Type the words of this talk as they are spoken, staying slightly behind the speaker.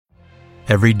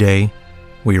Every day,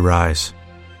 we rise,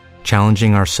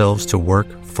 challenging ourselves to work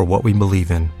for what we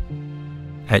believe in.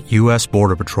 At U.S.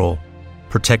 Border Patrol,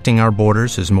 protecting our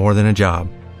borders is more than a job.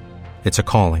 It's a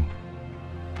calling.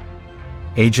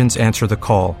 Agents answer the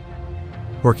call,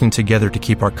 working together to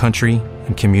keep our country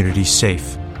and communities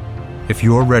safe. If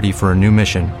you are ready for a new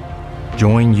mission,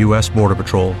 join U.S. Border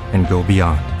Patrol and go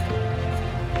beyond.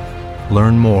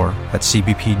 Learn more at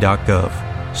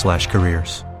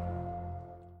cbp.gov/careers.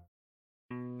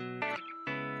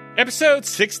 Episode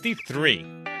 63.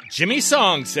 Jimmy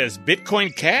Song says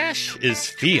Bitcoin Cash is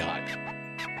fiat.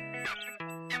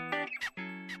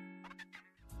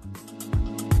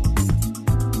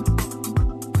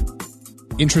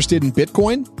 Interested in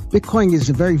Bitcoin? Bitcoin is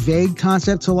a very vague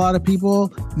concept to a lot of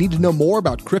people. Need to know more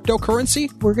about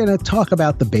cryptocurrency? We're going to talk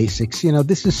about the basics.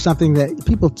 This is something that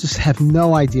people just have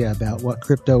no idea about what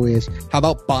crypto is. How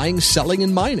about buying, selling,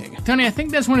 and mining? Tony, I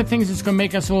think that's one of the things that's going to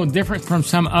make us a little different from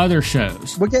some other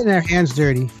shows. We're getting our hands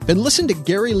dirty. Then listen to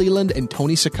Gary Leland and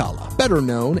Tony Sakala, better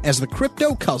known as the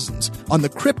Crypto Cousins, on the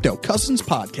Crypto Cousins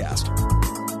podcast.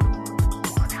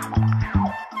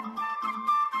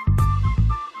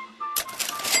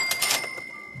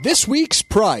 This week's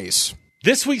price.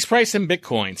 This week's price in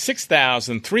Bitcoin,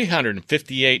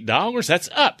 $6,358. That's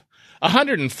up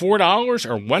 $104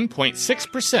 or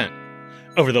 1.6%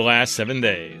 over the last 7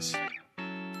 days.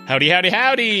 Howdy, howdy,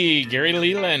 howdy. Gary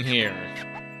Leland here.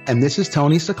 And this is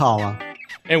Tony Sakala.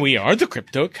 And we are the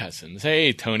Crypto Cousins.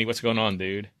 Hey, Tony, what's going on,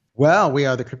 dude? Well, we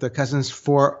are the Crypto Cousins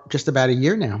for just about a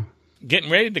year now. Getting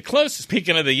ready to close.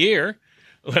 Speaking of the year,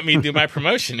 let me do my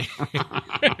promotion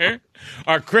here.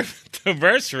 Our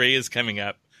Cryptoversary is coming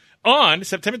up on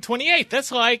September 28th.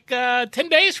 That's like 10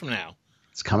 days from now.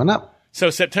 It's coming up.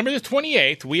 So September the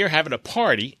 28th, we are having a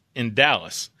party in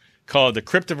Dallas called the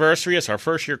Cryptoversary. It's our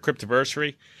first year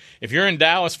Cryptoversary. If you're in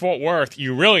Dallas, Fort Worth,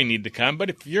 you really need to come. But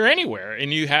if you're anywhere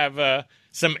and you have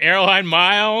some airline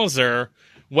miles or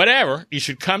whatever, you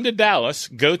should come to Dallas.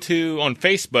 Go to on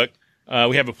Facebook.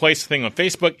 We have a place thing on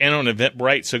Facebook and on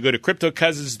Eventbrite. So go to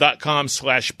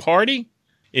cryptocousins.com/party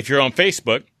if you're on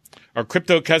Facebook, or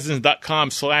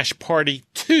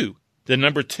cryptocousins.com/party2, the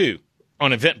number 2,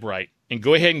 on Eventbrite. And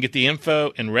go ahead and get the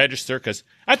info and register, because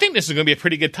I think this is going to be a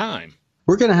pretty good time.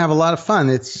 We're going to have a lot of fun.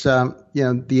 It's,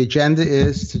 the agenda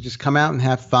is to just come out and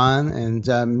have fun and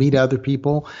meet other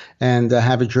people and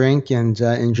have a drink and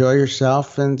enjoy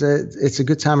yourself. And it's a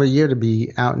good time of year to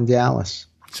be out in Dallas.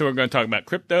 So we're going to talk about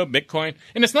crypto, Bitcoin,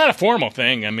 and it's not a formal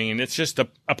thing. I mean, it's just a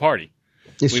party.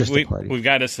 It's just a party. We've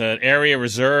got us an area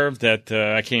reserved that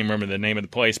I can't remember the name of the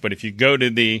place, but if you go to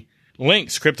the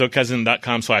links,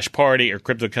 cryptocousin.com/party or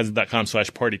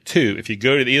cryptocousin.com/party2, if you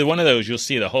go to either one of those, you'll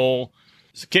see the whole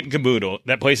kit and caboodle.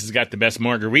 That place has got the best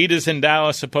margaritas in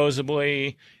Dallas,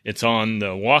 supposedly. It's on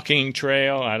the walking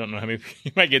trail. I don't know how many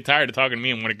you might get tired of talking to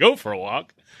me and want to go for a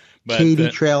walk. But Katy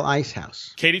Trail Ice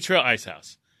House. Katy Trail Ice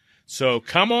House. So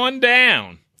come on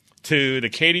down to the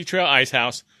Katy Trail Ice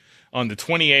House on the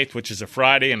 28th, which is a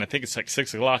Friday, and I think it's like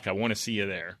 6 o'clock. I want to see you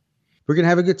there. We're going to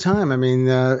have a good time. I mean,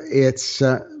 it's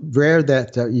rare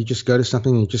that you just go to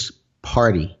something and you just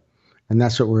party, and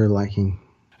that's what we're liking.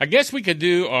 I guess we could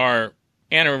do our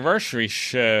anniversary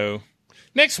show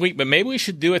next week, but maybe we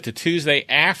should do it the Tuesday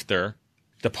after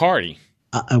the party.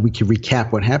 We could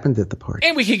recap what happened at the party.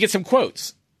 And we could get some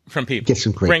quotes from people. Get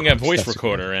some great Bring a quotes. voice That's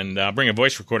recorder and bring a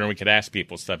voice recorder, and we could ask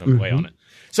people stuff and play on it.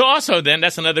 So also then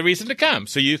that's another reason to come,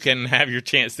 so you can have your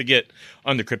chance to get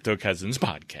on the Crypto Cousins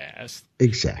podcast.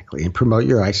 Exactly, and promote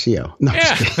your ICO. No,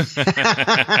 yeah.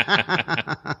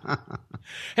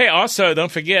 Hey, also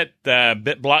don't forget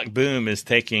BitBlock Boom is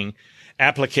taking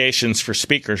applications for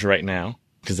speakers right now,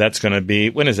 because that's going to be,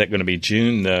 when is that going to be?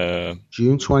 June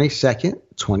 22nd,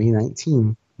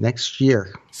 2019. Next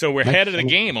year. So we're ahead of the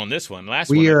game on this one.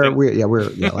 Last one we started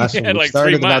like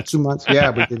about 2 months. Yeah,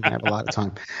 we didn't have a lot of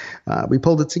time. We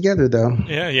pulled it together though.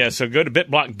 Yeah. So go to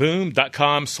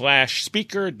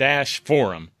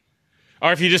bitblockboom.com/speaker-forum.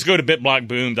 Or if you just go to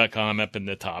bitblockboom.com up in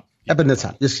the top. Up in the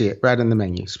top. You see it right in the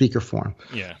menu, speaker forum.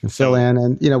 Yeah. And fill in.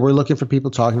 And, we're looking for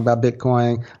people talking about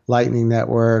Bitcoin, Lightning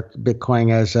Network,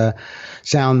 Bitcoin as a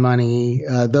sound money,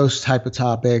 those type of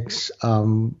topics.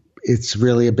 It's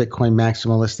really a Bitcoin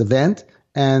maximalist event,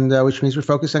 and which means we're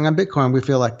focusing on Bitcoin. We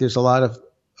feel like there's a lot of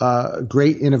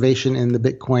great innovation in the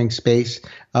Bitcoin space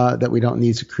that we don't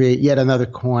need to create yet another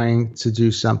coin to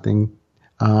do something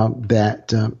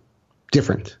that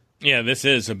different. Yeah, this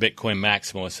is a Bitcoin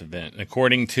maximalist event.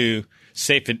 According to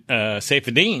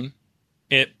Saifedean,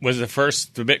 it was the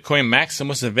first Bitcoin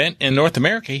maximalist event in North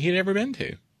America he'd ever been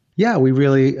to. Yeah, we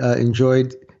really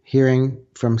enjoyed hearing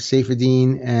from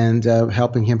Saifedean and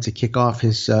helping him to kick off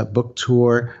his book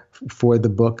tour for the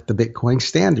book, The Bitcoin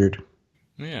Standard.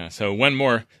 Yeah, so one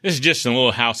more. This is just a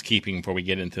little housekeeping before we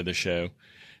get into the show.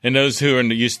 And those who are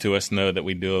used to us know that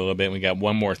we do a little bit. We got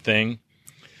one more thing.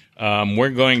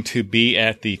 We're going to be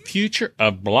at the Future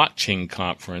of Blockchain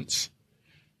Conference.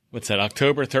 What's that,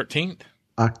 October 13th?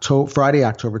 Friday,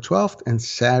 October 12th, and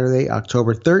Saturday,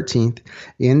 October 13th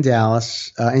in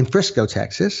Dallas, in Frisco,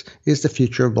 Texas, is the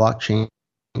Future of Blockchain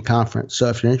Conference. So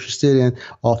if you're interested in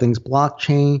all things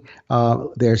blockchain,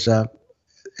 there's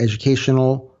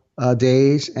educational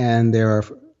days, and there are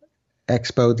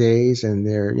expo days, and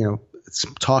there are,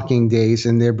 talking days,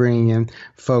 and they're bringing in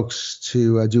folks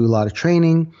to do a lot of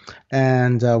training,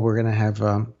 and we're going to have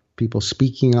people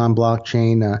speaking on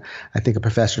blockchain. I think a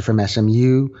professor from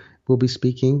SMU will be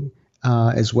speaking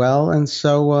as well, and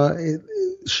so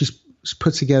she's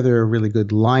put together a really good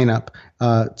lineup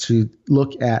to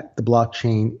look at the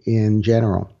blockchain in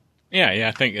general. Yeah,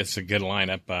 I think it's a good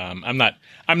lineup. I'm not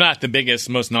the biggest,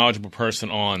 most knowledgeable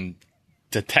person on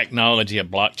the technology of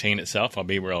blockchain itself. I'll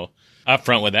be real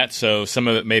upfront with that. So some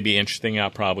of it may be interesting. I'll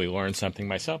probably learn something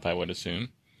myself, I would assume.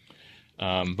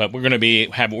 But we're going to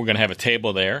have a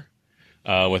table there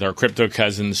with our Crypto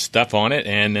Cousins stuff on it,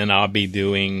 and then I'll be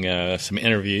doing some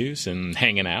interviews and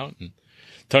hanging out. And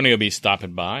Tony will be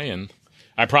stopping by, and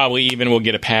I probably even will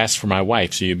get a pass for my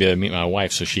wife, so you'll be able to meet my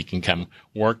wife so she can come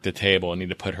work the table. I need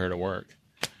to put her to work.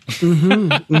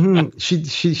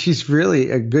 She's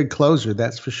really a good closer,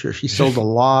 that's for sure. She sold a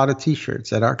lot of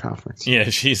T-shirts at our conference. Yeah,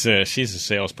 she's a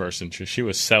salesperson. She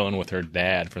was selling with her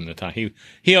dad from the time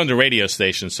he owned a radio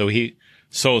station, so he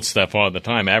sold stuff all the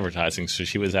time, advertising. So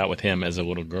she was out with him as a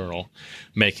little girl,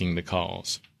 making the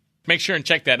calls. Make sure and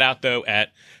check that out though at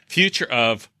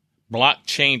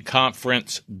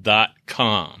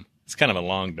futureofblockchainconference.com. It's kind of a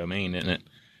long domain, isn't it?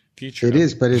 It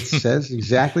is, but it says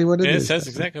exactly what it is. It says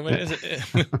exactly what it is.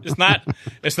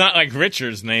 It's not like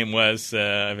Richard's name was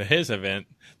of his event,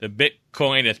 the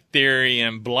Bitcoin,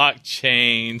 Ethereum,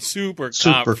 Blockchain, Super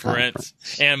Conference,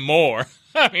 and more.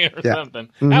 Something.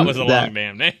 That was a long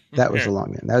damn name. That was a long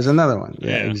name. That was another one.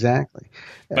 Yeah. Exactly.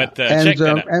 But check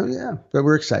that out. But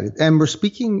we're excited, and we're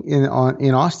speaking in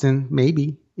Austin,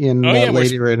 maybe.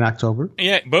 Later in October.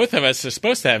 Yeah, both of us are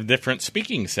supposed to have different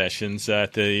speaking sessions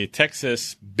at the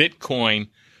Texas Bitcoin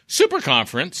Super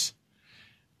Conference.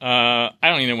 I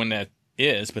don't even know when that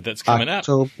is, but that's coming up.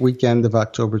 Weekend of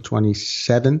October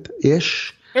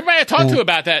 27th-ish. Everybody I talked to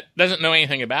about that doesn't know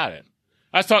anything about it.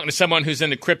 I was talking to someone who's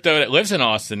into crypto that lives in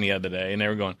Austin the other day, and they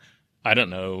were going, I don't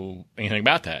know anything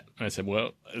about that. And I said,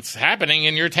 well, it's happening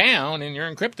in your town, and you're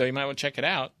in crypto. You might want to check it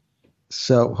out.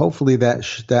 So hopefully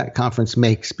that conference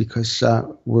makes, because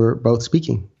we're both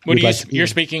speaking. You're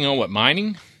speaking on what,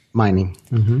 mining? Mining.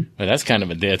 Mm-hmm. Well, that's kind of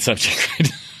a dead subject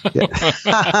right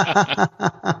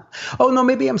now. Oh, no,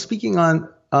 maybe I'm speaking on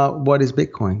what is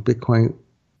Bitcoin.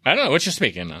 I don't know. What you're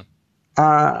speaking on?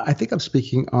 I think I'm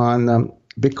speaking on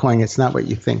Bitcoin. It's not what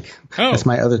you think. Oh. That's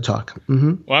my other talk.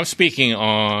 Mm-hmm. Well, I'm speaking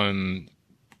on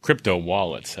crypto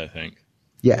wallets, I think.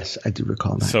 Yes, I do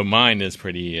recall that. So mine is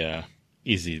pretty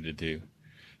easy to do.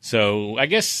 So I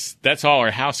guess that's all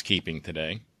our housekeeping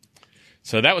today.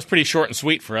 So that was pretty short and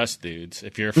sweet for us dudes.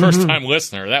 If you're a first-time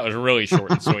listener, that was really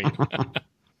short and sweet.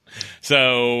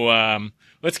 So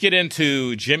let's get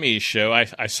into Jimmy's show.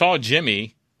 I saw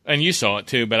Jimmy, and you saw it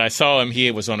too, but I saw him.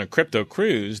 He was on a crypto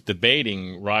cruise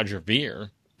debating Roger Ver,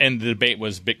 and the debate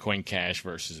was Bitcoin Cash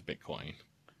versus Bitcoin.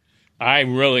 I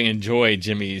really enjoyed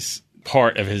Jimmy's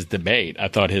part of his debate. I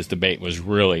thought his debate was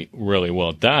really, really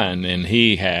well done, and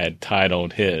he had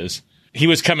titled he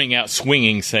was coming out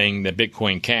swinging, saying that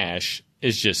Bitcoin Cash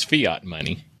is just fiat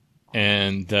money.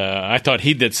 And I thought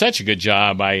he did such a good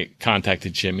job, I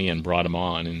contacted Jimmy and brought him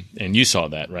on, and you saw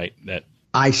that, right? That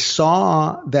I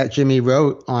saw that Jimmy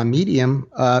wrote on Medium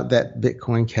that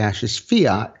Bitcoin Cash is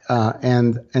fiat,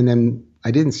 and then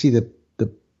I didn't see the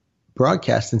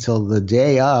broadcast until the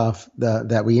day of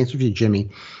that we interviewed Jimmy.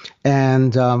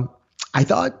 And I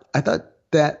thought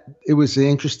that it was an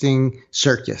interesting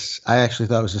circus. I actually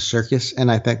thought it was a circus,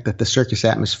 and I think that the circus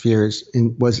atmosphere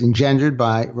was engendered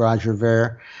by Roger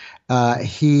Ver.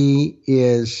 He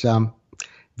is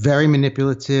very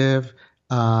manipulative,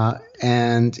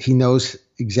 and he knows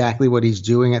exactly what he's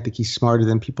doing. I think he's smarter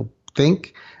than people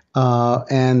think.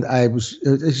 And I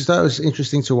just thought it was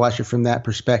interesting to watch it from that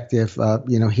perspective.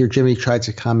 Here Jimmy tried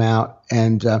to come out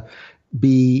and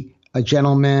be a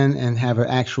gentleman and have an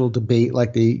actual debate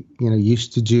like they,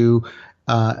 used to do.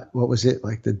 what was it,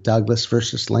 like the Douglas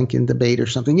versus Lincoln debate or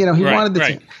something? He wanted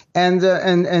to, and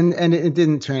it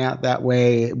didn't turn out that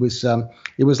way. It was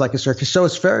like a circus. So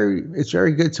it's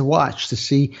very good to watch, to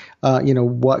see,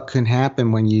 what can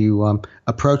happen when you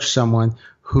approach someone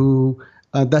who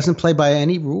doesn't play by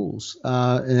any rules.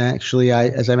 And actually,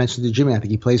 as I mentioned to Jimmy, I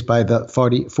think he plays by the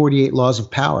 48 laws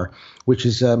of power, which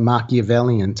is a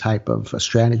Machiavellian type of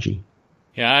strategy.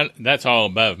 Yeah, that's all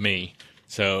above me.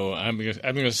 So I'm going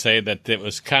to say that it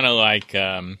was kind of like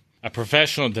a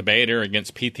professional debater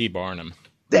against P.T. Barnum.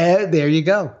 There you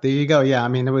go. Yeah, I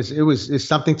mean, it's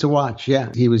something to watch.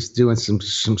 Yeah, he was doing some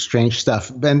strange stuff,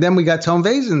 and then we got Tone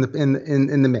Vays in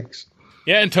the mix.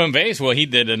 Yeah, and Tone Vays, well, he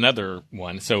did another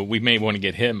one, so we may want to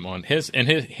get him on his. And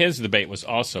his debate was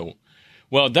also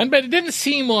well done, but it didn't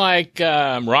seem like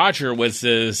Roger was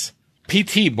as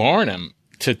P.T. Barnum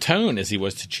to Tone as he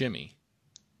was to Jimmy.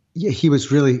 Yeah, he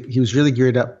was really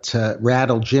geared up to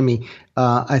rattle Jimmy.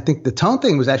 I think the Tone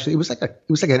thing was actually it was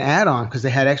like an add-on because they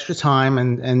had extra time,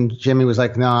 and Jimmy was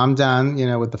like, "No, I'm done."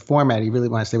 With the format, he really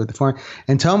wanted to stay with the format.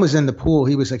 And Tone was in the pool;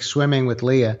 he was like swimming with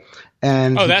Leah.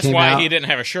 And that's why he didn't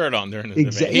have a shirt on during the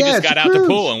debate. He just got out the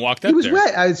pool and walked up there. He was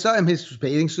wet. I saw him; his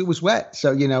bathing suit was wet.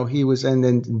 So he was,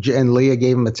 and Leah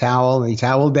gave him a towel, and he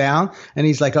toweled down, and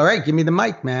he's like, "All right, give me the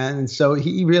mic, man." And so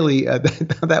he really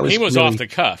that was he was really, off the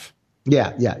cuff.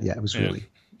 Yeah. It was really.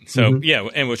 So,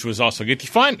 and which was also good.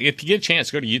 If you get a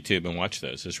chance, go to YouTube and watch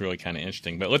those. It's really kind of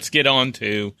interesting. But let's get on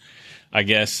to, I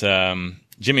guess,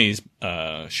 Jimmy's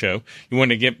show. You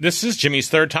want to this is Jimmy's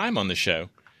third time on the show.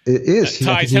 It is.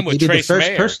 Ties him with Trace the first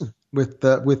Mayer. Person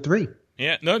with 3.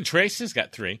 Yeah, no, Trace has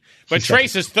got 3. But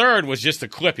Trace's third was just a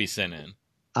clip he sent in.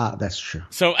 That's true.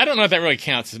 So I don't know if that really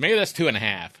counts. Maybe that's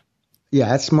 2.5. Yeah,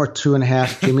 that's more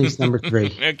 2.5. Jimmy's number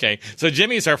 3. Okay, so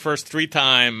Jimmy's our first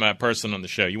 3-time person on the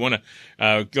show. You want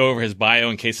to go over his bio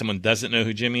in case someone doesn't know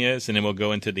who Jimmy is, and then we'll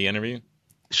go into the interview?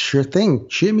 Sure thing.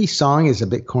 Jimmy Song is a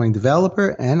Bitcoin developer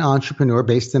and entrepreneur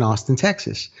based in Austin,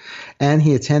 Texas. And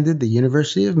he attended the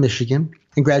University of Michigan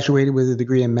and graduated with a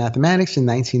degree in mathematics in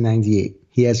 1998.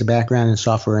 He has a background in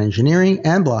software engineering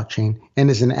and blockchain and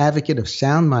is an advocate of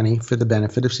sound money for the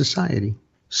benefit of society.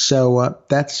 So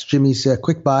that's Jimmy's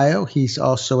quick bio. He's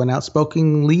also an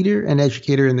outspoken leader and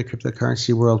educator in the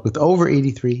cryptocurrency world with over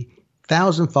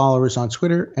 83,000 followers on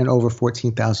Twitter and over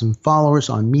 14,000 followers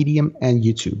on Medium and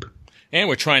YouTube. And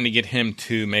we're trying to get him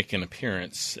to make an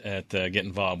appearance at get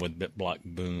involved with BitBlock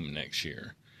Boom next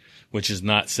year, which is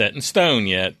not set in stone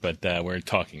yet, but we're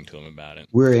talking to him about it.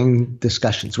 We're in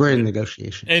discussions. We're in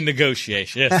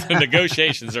negotiations. Yes. The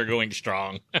negotiations are going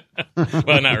strong.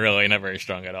 Well, not really. Not very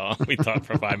strong at all. We talked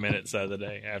for 5 minutes the other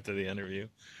day after the interview.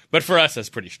 But for us, that's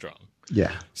pretty strong.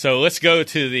 Yeah. So let's go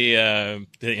to the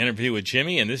interview with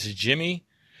Jimmy. And this is Jimmy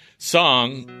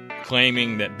Song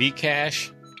claiming that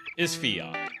Bcash is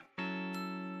fiat.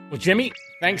 Well, Jimmy,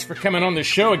 thanks for coming on the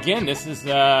show again. This is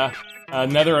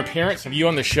another appearance of you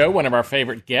on the show, one of our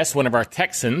favorite guests, one of our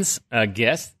Texans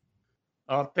guests.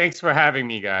 Oh, thanks for having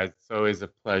me, guys. It's always a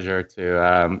pleasure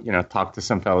to talk to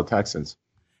some fellow Texans.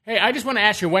 Hey, I just want to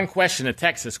ask you one question, a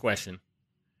Texas question.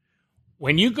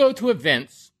 When you go to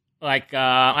events, like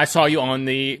I saw you on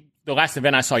the last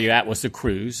event I saw you at was the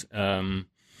cruise,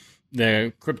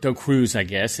 the crypto cruise, I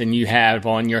guess, and you have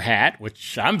on your hat,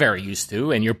 which I'm very used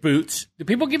to, and your boots. Do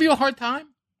people give you a hard time?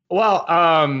 Well,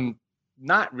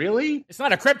 not really. It's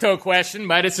not a crypto question,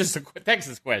 but it's just a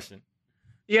Texas question.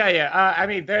 Yeah. I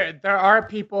mean, there are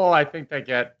people I think that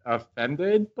get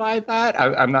offended by that.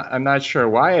 I'm not sure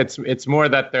why. It's more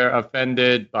that they're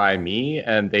offended by me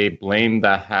and they blame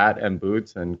the hat and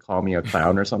boots and call me a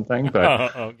clown or something.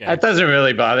 But okay. That doesn't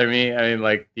really bother me. I mean,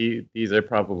 like these are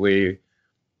probably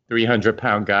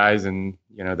 300-pound guys and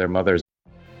their mothers.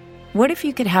 What if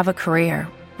you could have a career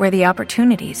where the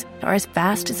opportunities are as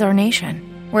vast as our nation,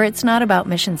 where it's not about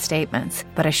mission statements,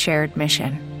 but a shared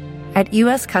mission? At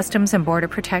U.S. Customs and Border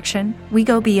Protection, we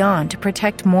go beyond to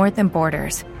protect more than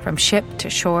borders. From ship to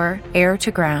shore, air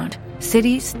to ground,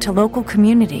 cities to local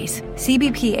communities,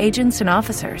 CBP agents and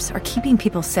officers are keeping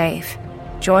people safe.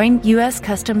 Join U.S.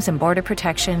 Customs and Border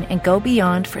Protection and go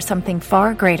beyond for something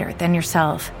far greater than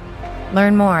yourself.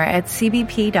 Learn more at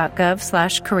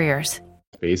cbp.gov/careers.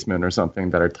 Basement or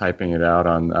something that are typing it out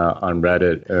on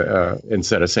Reddit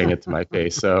instead of saying it to my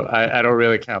face. So I don't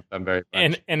really count them very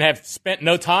much. And have spent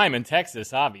no time in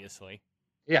Texas, obviously.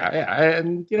 Yeah,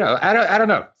 and I don't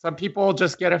know. Some people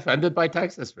just get offended by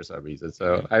Texas for some reason.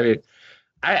 So I mean,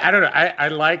 I don't know. I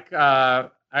like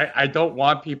I don't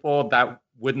want people that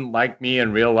wouldn't like me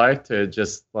in real life to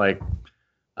just like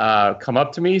come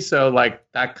up to me. So like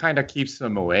that kind of keeps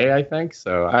them away, I think.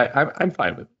 So I'm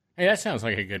fine with it. Hey, that sounds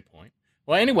like a good point.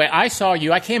 Well, anyway, I saw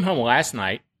you. I came home last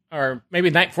night, or maybe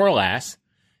the night before last,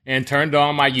 and turned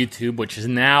on my YouTube, which is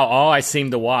now all I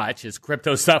seem to watch is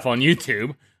crypto stuff on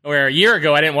YouTube, where a year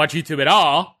ago I didn't watch YouTube at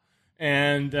all.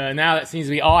 And now that seems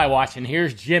to be all I watch. And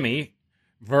here's Jimmy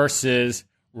versus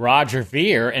Roger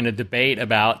Ver in a debate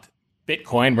about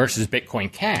Bitcoin versus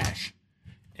Bitcoin Cash.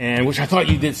 And which I thought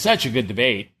you did such a good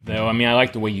debate, though. I mean, I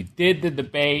like the way you did the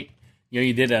debate.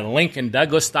 You did a Lincoln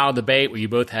Douglas style debate where you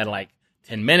both had like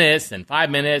 10 minutes and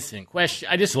 5 minutes and question.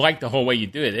 I just liked the whole way you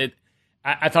did it.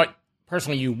 I thought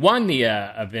personally you won the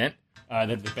event,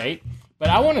 the debate. But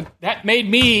that made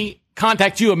me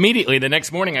contact you immediately. The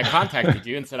next morning I contacted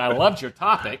you and said I loved your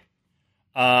topic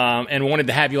and wanted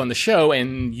to have you on the show.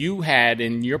 And you had,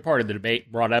 in your part of the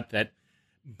debate, brought up that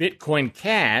Bitcoin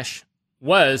Cash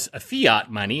was a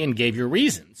fiat money and gave your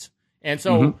reasons. And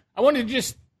so I wanted to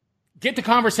just get the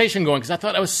conversation going because I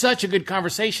thought that was such a good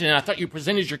conversation and I thought you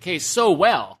presented your case so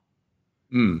well.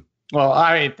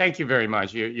 Well, thank you very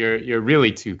much. You're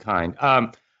really too kind.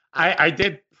 I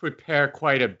did prepare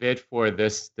quite a bit for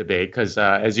this debate because,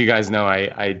 as you guys know,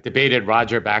 I debated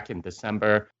Roger back in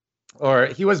December, or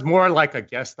he was more like a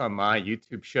guest on my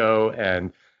YouTube show,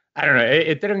 and I don't know,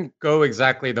 it didn't go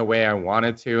exactly the way I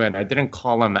wanted to, and I didn't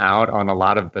call him out on a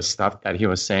lot of the stuff that he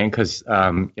was saying because,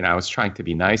 I was trying to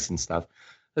be nice and stuff.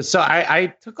 So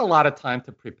I took a lot of time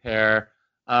to prepare,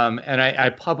 and I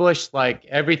published like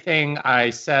everything I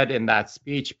said in that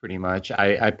speech pretty much.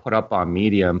 I put up on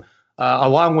Medium,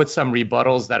 along with some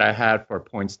rebuttals that I had for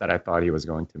points that I thought he was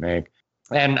going to make.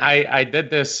 And I did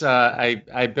this,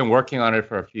 I've been working on it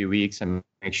for a few weeks and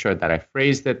make sure that I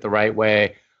phrased it the right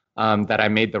way, that I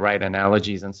made the right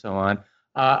analogies and so on.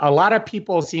 A lot of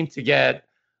people seem to get,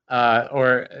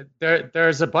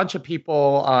 there's a bunch of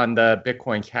people on the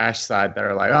Bitcoin Cash side that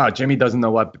are like, oh, Jimmy doesn't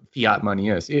know what fiat money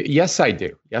is. Yes, I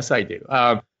do.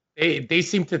 They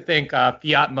seem to think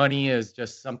fiat money is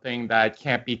just something that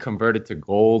can't be converted to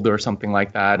gold or something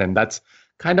like that. And that's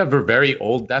kind of a very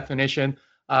old definition.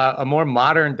 A more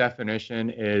modern definition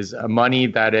is a money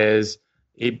that is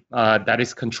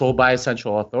controlled by a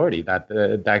central authority,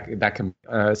 that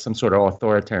can some sort of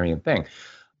authoritarian thing.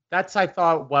 That's, I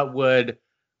thought, what would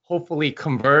hopefully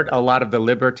convert a lot of the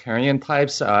libertarian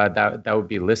types that would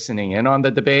be listening in on the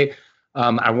debate.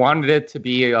 I wanted it to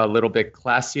be a little bit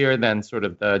classier than sort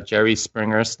of the Jerry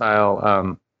Springer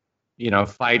style,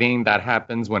 fighting that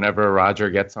happens whenever Roger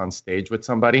gets on stage with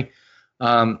somebody.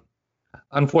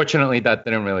 Unfortunately, that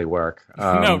didn't really work.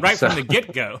 From the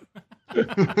get-go.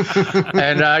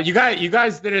 And you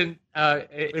guys didn't.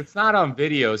 It's not on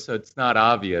video, so it's not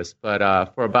obvious. But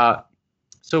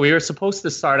so we were supposed to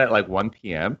start at like 1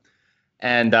 p.m.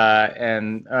 and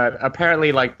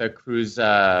apparently like the cruise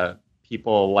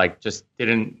people like just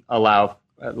didn't allow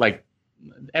like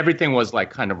everything was like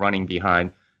kind of running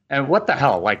behind. And what the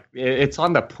hell? Like it's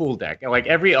on the pool deck. And like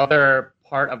every other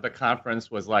part of the conference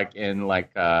was like in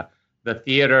like the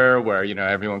theater where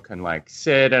everyone can like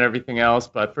sit and everything else.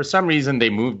 But for some reason they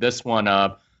moved this one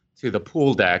up to the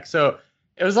pool deck. So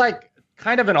it was like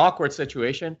kind of an awkward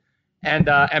situation.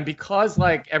 And because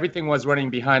like everything was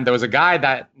running behind, there was a guy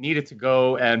that needed to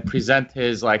go and present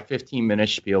his like 15-minute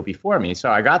spiel before me. So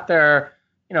I got there,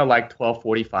 like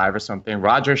 12:45 or something.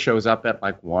 Roger shows up at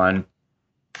like 1.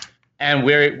 And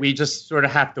we just sort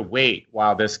of have to wait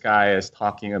while this guy is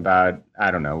talking about, I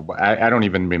don't know, I don't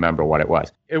even remember what it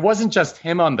was. It wasn't just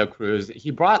him on the cruise. He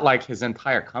brought like his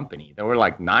entire company. There were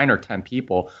like 9 or 10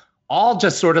 people, all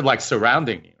just sort of like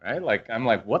surrounding me, right? Like, I'm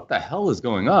like, what the hell is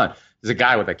going on? There's a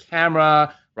guy with a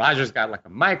camera. Roger's got like a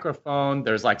microphone.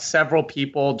 There's like several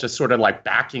people just sort of like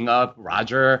backing up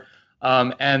Roger.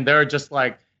 And they're just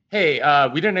like, hey,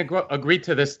 we didn't agree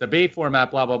to this debate format,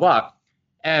 blah, blah, blah.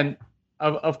 And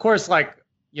of course, like,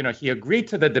 he agreed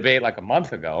to the debate like a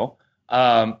month ago.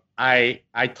 I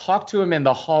talked to him in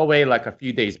the hallway like a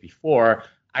few days before.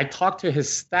 I talked to his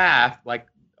staff, like,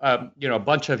 a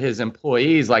bunch of his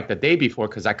employees like the day before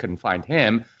because I couldn't find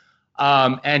him.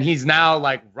 And he's now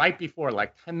like right before,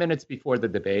 like 10 minutes before the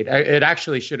debate. It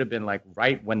actually should have been like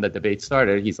right when the debate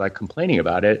started. He's like complaining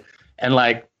about it and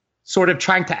like sort of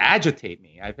trying to agitate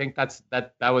me. I think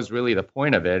that was really the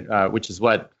point of it, which is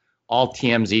what all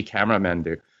TMZ cameramen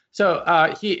do.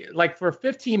 So he like for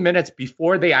 15 minutes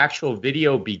before the actual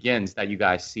video begins that you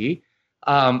guys see,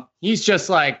 he's just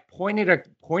like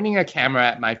pointing a camera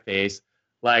at my face,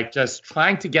 like just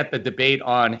trying to get the debate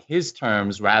on his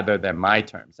terms rather than my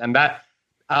terms. And that,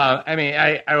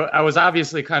 I was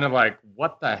obviously kind of like,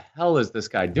 what the hell is this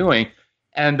guy doing?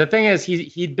 And the thing is,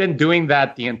 he'd been doing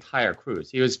that the entire cruise.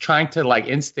 He was trying to like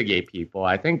instigate people.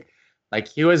 I think like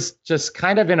he was just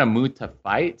kind of in a mood to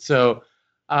fight. So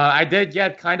I did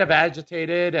get kind of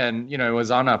agitated, and it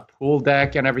was on a pool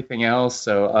deck and everything else.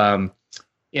 So, I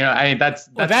mean, that's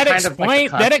that kind of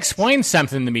like that explains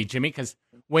something to me, Jimmy. Because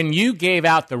when you gave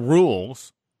out the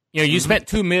rules, you spent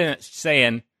 2 minutes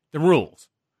saying the rules.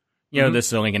 This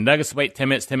is a Lincoln Douglas debate, 10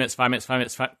 minutes, 10 minutes, 5 minutes, 5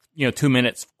 minutes, 2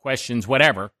 minutes, questions,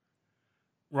 whatever.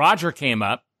 Roger came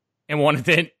up and wanted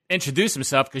to introduce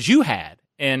himself because you had,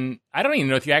 and I don't even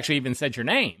know if you actually even said your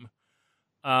name.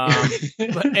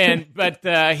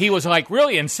 But he was like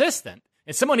really insistent,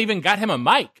 and someone even got him a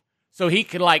mic so he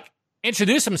could like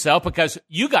introduce himself because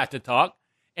you got to talk,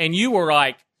 and you were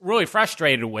like really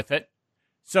frustrated with it.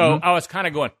 So I was kind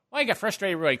of going, well, I got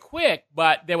frustrated really quick,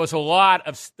 but there was a lot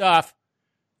of stuff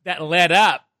that led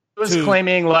up. He was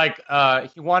claiming like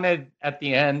he wanted at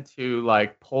the end to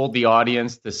like poll the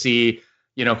audience to see,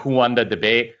 who won the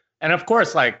debate. And of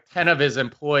course, like 10 of his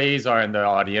employees are in the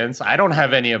audience. I don't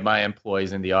have any of my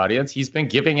employees in the audience. He's been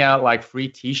giving out like free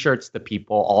T-shirts to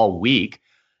people all week.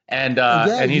 And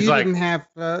he's like, you didn't have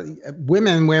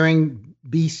women wearing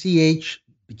BCH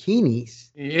bikinis.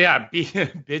 Yeah,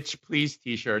 bitch please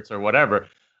T-shirts or whatever.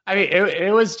 I mean,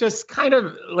 it was just kind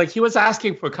of like he was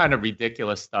asking for kind of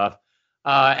ridiculous stuff.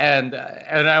 And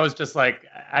I was just like,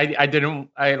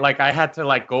 I had to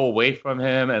like go away from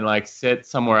him and like sit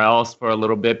somewhere else for a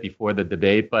little bit before the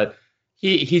debate. But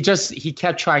he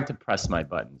kept trying to press my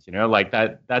buttons, like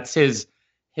that's his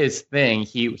thing.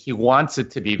 He wants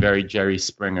it to be very Jerry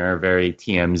Springer, very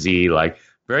TMZ, like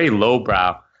very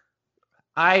lowbrow.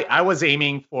 I was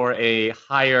aiming for a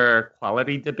higher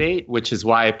quality debate, which is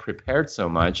why I prepared so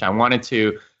much. I wanted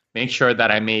to make sure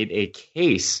that I made a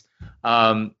case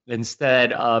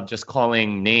instead of just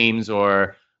calling names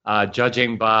or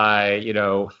judging by,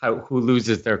 who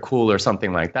loses their cool or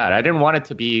something like that. I didn't want it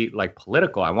to be like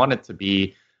political. I wanted it to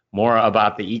be more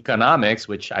about the economics,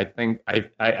 which I think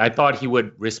I thought he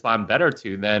would respond better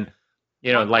to than,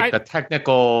 the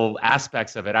technical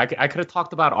aspects of it. I could have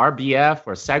talked about RBF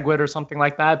or SegWit or something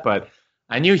like that, but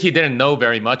I knew he didn't know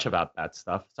very much about that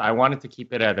stuff. So I wanted to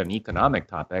keep it at an economic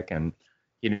topic. And,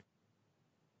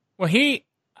 well,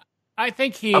 I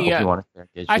think he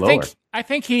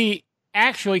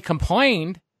actually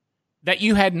complained that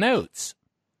you had notes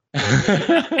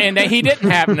and that he didn't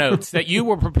have notes, that you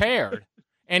were prepared.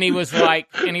 And he was like,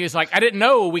 I didn't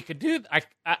know we could do that.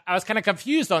 I was kind of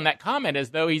confused on that comment,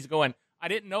 as though he's going, I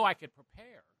didn't know I could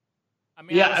prepare. I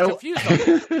mean, I was confused on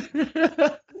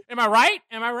that. Am I right?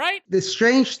 The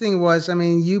strange thing was,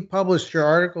 you published your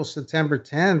article September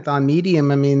 10th on Medium.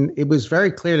 It was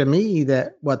very clear to me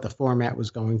that what the format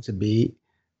was going to be.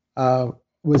 I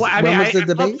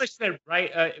published it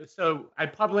right. So I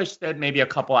published it maybe a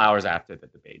couple hours after the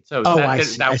debate. So I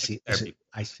see.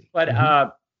 But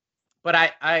but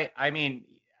I mean,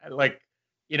 like,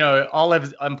 all of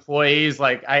his employees,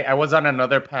 like I was on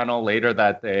another panel later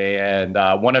that day, and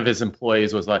one of his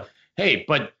employees was like, "Hey,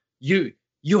 but you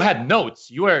had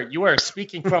notes. You were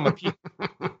speaking from a piece."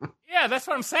 Yeah, that's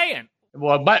what I'm saying.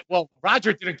 Well,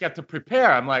 Roger didn't get to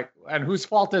prepare. I'm like, and whose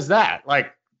fault is that?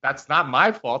 Like, that's not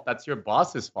my fault. That's your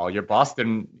boss's fault. Your boss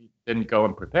didn't go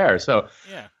and prepare. So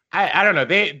yeah. I don't know.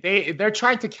 They're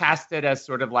trying to cast it as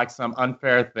sort of like some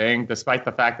unfair thing, despite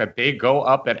the fact that they go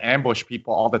up and ambush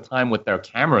people all the time with their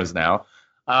cameras now.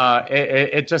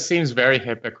 It just seems very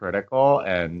hypocritical,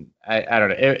 and I don't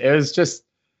know. It was just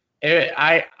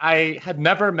I had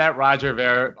never met Roger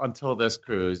Ver until this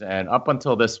cruise, and up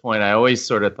until this point, I always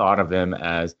sort of thought of him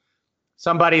as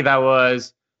somebody that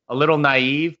was a little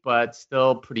naive, but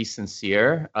still pretty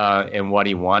sincere in what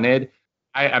he wanted.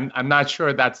 I'm not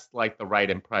sure that's like the right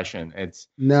impression. It's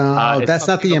that's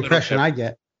not the impression I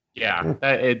get. Yeah,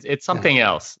 it's something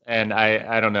else, and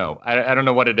I don't know. I don't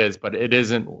know what it is, but it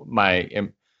isn't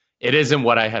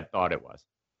what I had thought it was.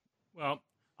 Well,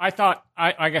 I thought,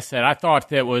 like I said, I thought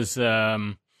that was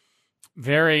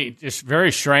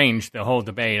very strange, the whole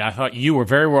debate. I thought you were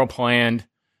very well planned.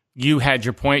 You had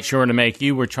your point sure to make.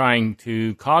 You were trying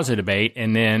to cause a debate,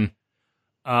 and then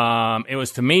it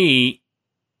was, to me,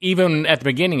 even at the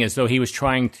beginning, as though he was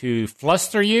trying to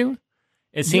fluster you.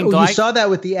 It seemed like you saw that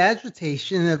with the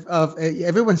agitation of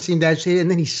everyone seemed agitated, and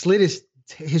then he slid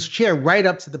his chair right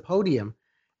up to the podium.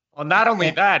 Well, not only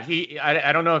that,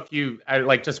 I don't know if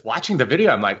like just watching the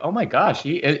video, I'm like, oh my gosh,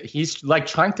 he's like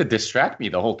trying to distract me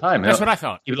the whole time. That's what I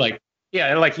thought.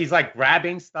 He's like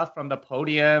grabbing stuff from the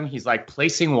podium. He's like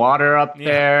placing water up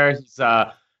there. He's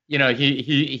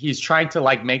he's trying to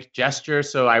like make gestures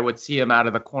so I would see him out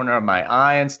of the corner of my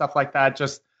eye and stuff like that.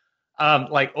 Just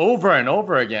like over and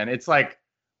over again. It's like,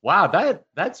 wow,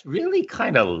 that's really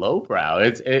kind of lowbrow.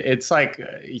 It's like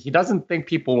he doesn't think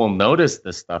people will notice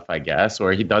this stuff, I guess,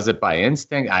 or he does it by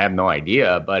instinct. I have no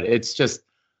idea, but it's just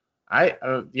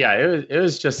It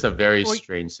was just a very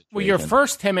strange situation. Well, your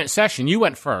first 10-minute session, you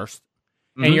went first,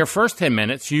 and your first 10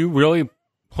 minutes, you really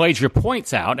played your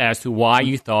points out as to why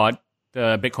you thought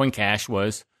the Bitcoin Cash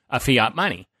was a fiat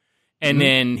money. And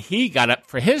then he got up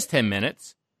for his 10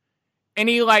 minutes, and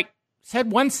he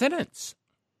said one sentence.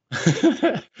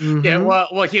 Yeah,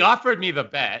 well, he offered me the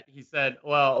bet. He said,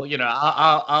 "Well,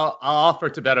 I'll offer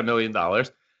to bet $1 million,"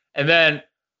 and then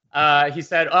he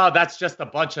said, "Oh, that's just a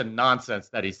bunch of nonsense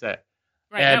that he said."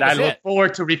 Right, and I look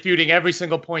forward to refuting every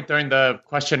single point during the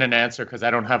question and answer because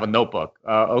I don't have a notebook.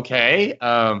 Okay,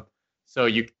 so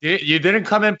you didn't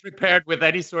come in prepared with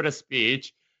any sort of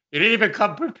speech. You didn't even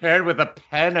come prepared with a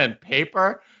pen and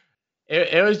paper.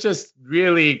 It was just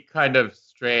really kind of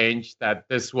strange that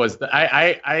this was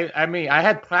I mean, I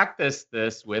had practiced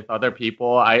this with other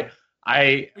people.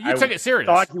 You took it serious.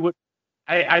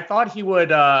 I thought he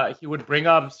would bring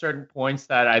up certain points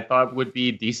that I thought would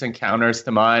be decent counters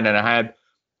to mine, and I had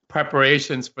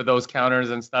preparations for those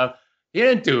counters and stuff. He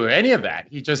didn't do any of that.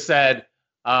 He just said,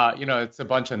 it's a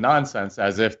bunch of nonsense,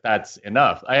 as if that's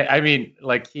enough. I mean,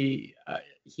 he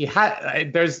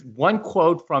had. There's one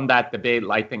quote from that debate,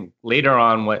 I think later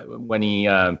on when he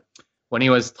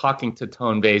was talking to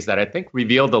Tone Vays that I think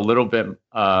revealed a little bit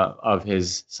of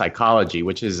his psychology,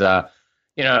 which is, I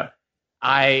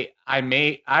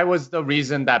was the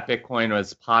reason that Bitcoin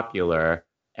was popular,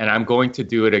 and I'm going to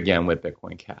do it again with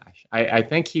Bitcoin Cash. I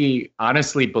think he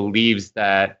honestly believes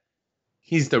that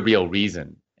he's the real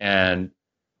reason, and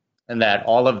that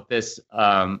all of this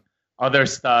other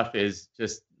stuff is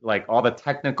just all the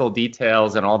technical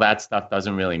details and all that stuff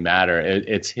doesn't really matter.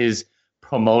 It's his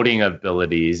promoting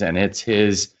abilities, and it's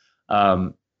his,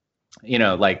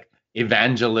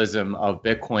 evangelism of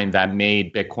Bitcoin that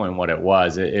made Bitcoin what it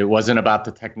was. It wasn't about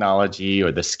the technology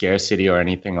or the scarcity or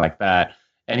anything like that.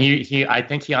 And I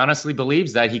think he honestly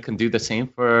believes that he can do the same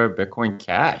for Bitcoin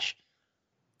Cash.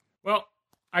 Well,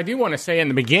 I do want to say in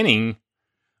the beginning,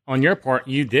 on your part,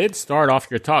 you did start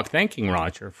off your talk thanking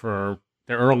Roger for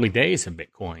the early days of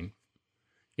Bitcoin,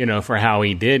 for how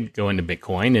he did go into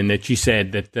Bitcoin, and that you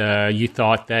said that you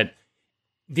thought that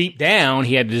deep down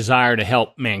he had a desire to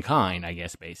help mankind, I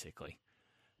guess, basically.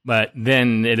 But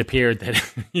then it appeared that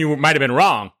you might have been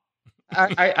wrong.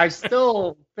 I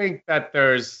still think that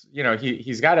there's,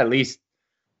 he's got at least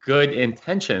good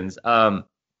intentions. I'm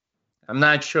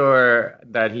not sure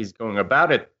that he's going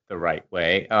about it the right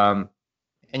way. I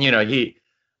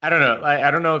don't know.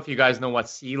 I don't know if you guys know what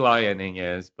sea lioning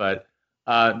is, but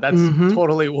that's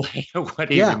totally what he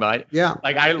reminded. Yeah.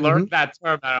 I learned that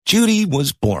term. Judy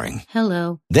was boring.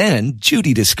 Hello. Then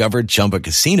Judy discovered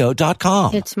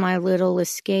ChumbaCasino.com. It's my little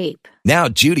escape. Now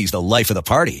Judy's the life of the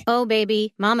party. Oh,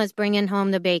 baby, mama's bringing home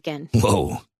the bacon.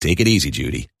 Whoa, take it easy,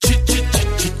 Judy.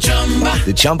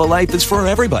 The Chumba life is for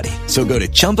everybody. So go to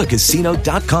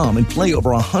ChumbaCasino.com and play over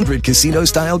 100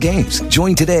 casino-style games.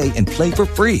 Join today and play for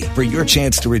free for your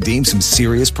chance to redeem some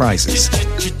serious prizes.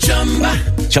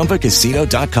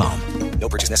 ChumbaCasino.com. No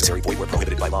purchase necessary. Void where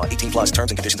prohibited by law. 18+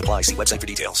 terms and conditions apply. See website for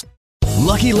details.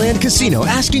 Lucky Land Casino,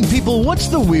 asking people, what's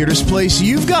the weirdest place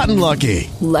you've gotten lucky?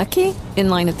 Lucky? In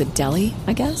line at the deli,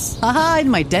 I guess? Aha, in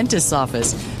my dentist's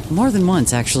office. More than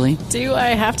once, actually. Do I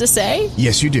have to say?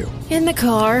 Yes, you do. In the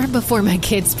car before my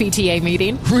kids' PTA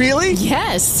meeting. Really?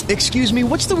 Yes. Excuse me,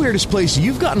 what's the weirdest place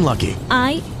you've gotten lucky?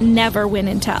 I never win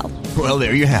and tell. Well,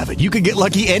 there you have it. You can get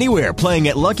lucky anywhere, playing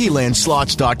at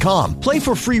LuckyLandSlots.com. Play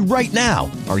for free right now.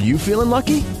 Are you feeling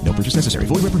lucky? No purchase necessary.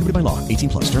 Void where prohibited by law.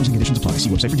 18+. Terms and conditions apply. See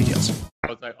website for details. I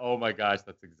was like, oh my gosh,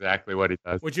 that's exactly what he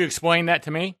does. Would you explain that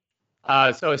to me?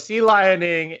 So sea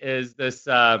lioning is this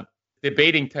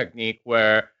debating technique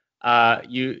where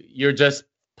you're just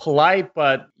polite,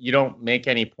 but you don't make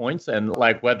any points. And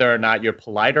whether or not you're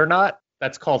polite or not,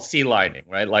 that's called sea lioning,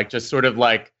 right? Just sort of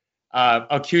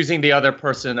accusing the other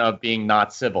person of being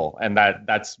not civil. And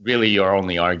that's really your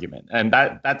only argument. And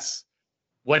that's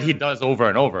what he does over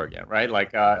and over again, right?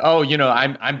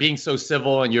 I'm being so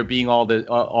civil and you're being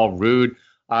all rude.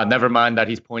 Never mind that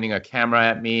he's pointing a camera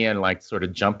at me and sort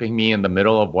of jumping me in the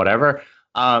middle of whatever.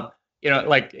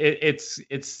 It's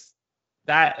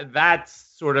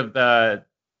that's sort of the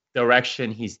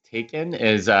direction he's taken.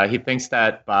 Is he thinks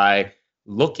that by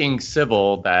looking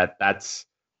civil that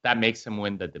makes him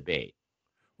win the debate.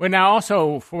 Well, now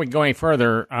also before we go any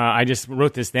further, I just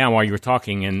wrote this down while you were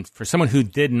talking, and for someone who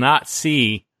did not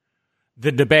see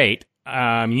the debate,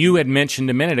 you had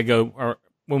mentioned a minute ago, or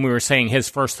when we were saying his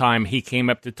first time he came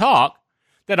up to talk,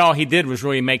 that all he did was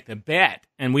really make the bet,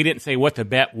 and we didn't say what the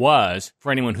bet was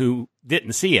for anyone who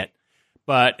didn't see it.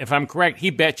 But if I'm correct, he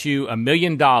bet you $1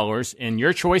 million in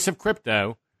your choice of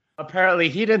crypto apparently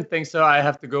he didn't think so. I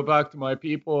have to go back to my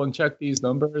people and check these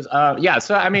numbers. Yeah,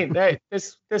 so I mean,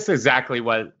 this is exactly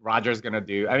what Roger's going to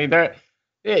do. I mean,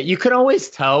 you can always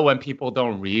tell when people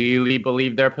don't really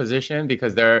believe their position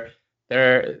because they're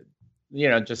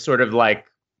just sort of like,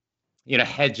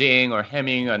 hedging or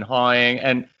hemming and hawing.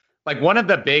 And like one of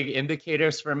the big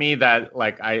indicators for me that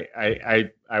like I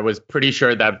was pretty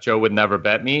sure that Joe would never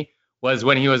bet me was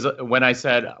when I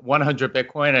said 100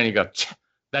 Bitcoin and he goes,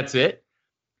 that's it.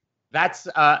 That's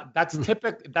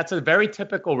typical. That's a very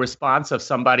typical response of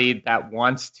somebody that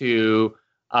wants to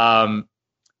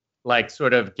like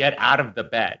sort of get out of the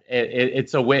bet.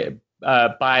 It's a way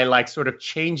by like sort of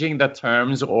changing the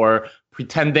terms or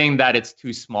pretending that it's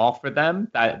too small for them.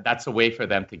 That's a way for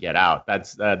them to get out.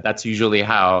 That's usually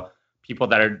how people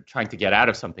that are trying to get out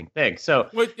of something think. So,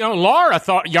 well, Laura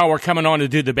thought y'all were coming on to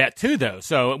do the bet too, though.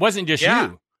 So it wasn't just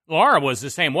you. Laura was the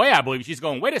same way, I believe. She's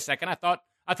going, wait a second. I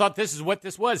thought this is what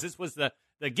this was. This was the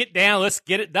get down. Let's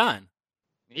get it done.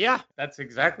 Yeah, that's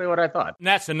exactly what I thought. And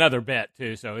that's another bet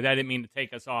too. So that didn't mean to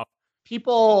take us off.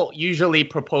 People usually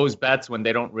propose bets when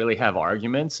they don't really have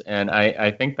arguments. And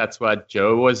I think that's what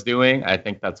Joe was doing. I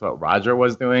think that's what Roger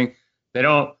was doing. They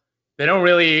don't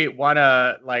really want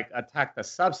to like attack the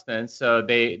substance. So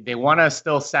they want to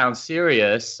still sound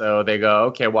serious. So they go,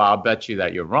 okay, well, I'll bet you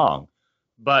that you're wrong.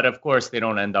 But of course, they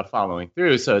don't end up following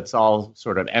through. So it's all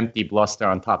sort of empty bluster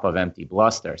on top of empty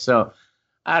bluster. So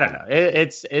I don't know.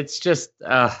 It's just.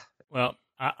 Well,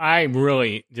 I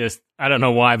really just, I don't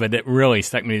know why, but it really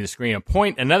stuck me to the screen.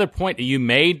 Another point that you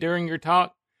made during your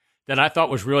talk that I thought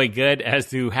was really good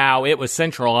as to how it was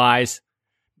centralized,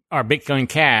 our Bitcoin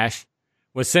Cash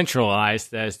was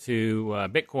centralized as to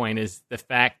Bitcoin is the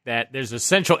fact that there's a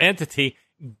central entity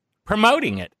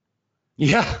promoting it.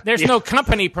 Yeah. There's no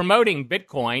company promoting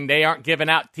Bitcoin. They aren't giving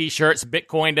out T-shirts.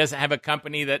 Bitcoin doesn't have a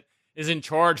company that is in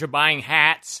charge of buying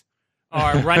hats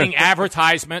or running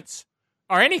advertisements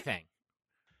or anything.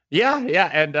 Yeah,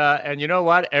 and you know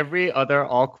what? Every other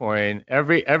altcoin,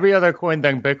 every other coin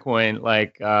than Bitcoin,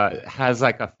 like has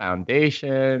like a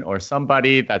foundation or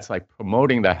somebody that's like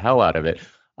promoting the hell out of it,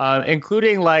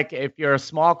 including like if you're a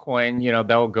small coin,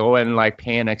 they'll go and like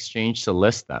pay an exchange to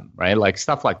list them, right? Like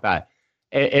stuff like that.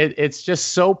 It's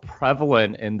just so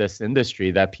prevalent in this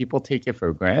industry that people take it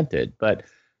for granted. But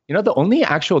the only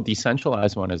actual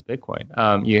decentralized one is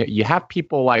Bitcoin. You have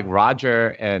people like Roger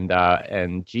and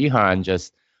Jihan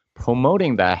just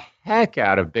promoting the heck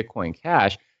out of Bitcoin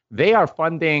Cash. They are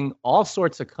funding all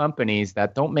sorts of companies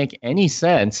that don't make any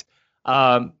sense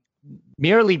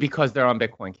merely because they're on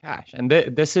Bitcoin Cash. And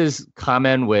this is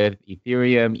common with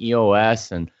Ethereum,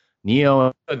 EOS, and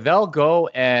Neo. They'll go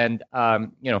and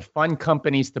fund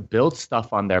companies to build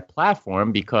stuff on their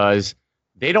platform because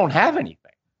they don't have anything.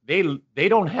 They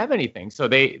don't have anything. So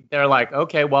they're like,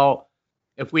 okay, well,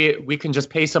 if we can just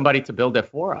pay somebody to build it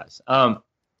for us.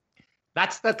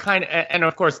 That's the kind of, and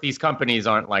of course, these companies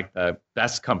aren't like the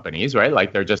best companies, right?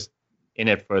 Like they're just in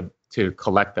it to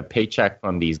collect a paycheck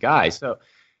from these guys. So,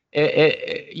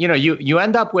 you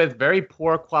end up with very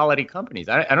poor quality companies.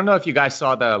 I don't know if you guys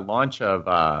saw the launch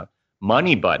of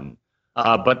Money Button,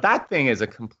 but that thing is a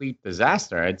complete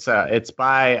disaster. It's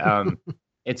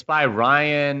by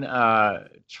Ryan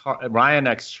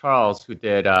X Charles, who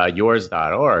did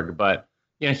yours.org, but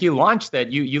he launched it.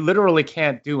 You literally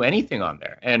can't do anything on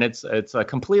there, and it's a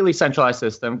completely centralized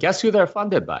system. Guess who they're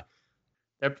funded by?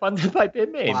 They're funded by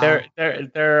Bitmain. Wow.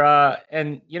 They're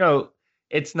and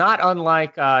it's not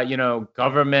unlike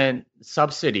government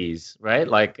subsidies, right?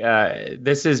 Like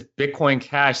this is Bitcoin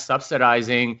Cash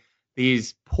subsidizing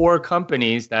these poor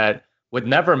companies that would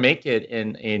never make it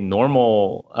in a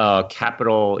normal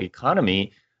capitalist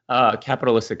economy.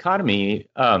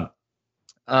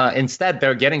 Instead,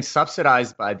 they're getting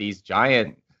subsidized by these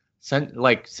giant,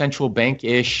 central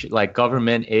bank-ish, like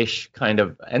government-ish kind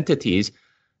of entities,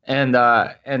 and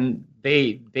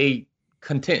they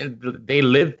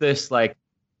live this like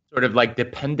sort of like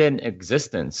dependent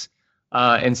existence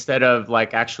instead of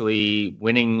like actually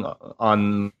winning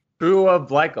on. True of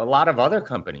like a lot of other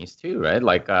companies too, right?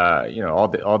 Like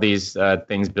all these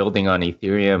things building on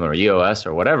Ethereum or EOS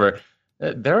or whatever.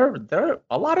 There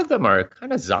a lot of them are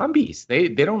kind of zombies. They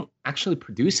don't actually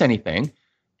produce anything,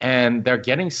 and they're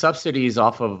getting subsidies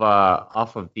off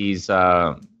of these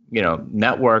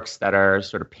networks that are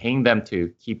sort of paying them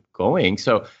to keep going.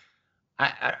 So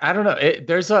I don't know.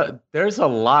 There's a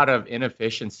lot of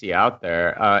inefficiency out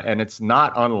there, and it's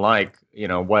not unlike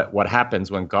what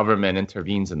happens when government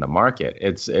intervenes in the market.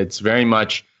 It's very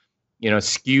much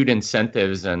skewed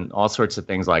incentives and all sorts of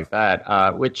things like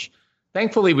that, which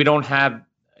thankfully we don't have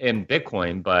in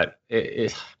Bitcoin, but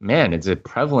man, is it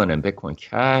prevalent in Bitcoin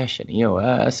Cash and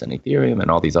EOS and Ethereum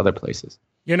and all these other places?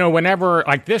 Whenever,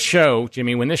 like this show,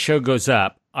 Jimmy, when this show goes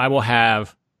up, I will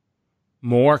have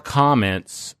more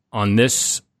comments on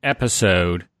this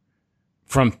episode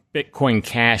from Bitcoin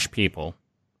Cash people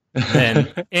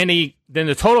than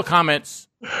the total comments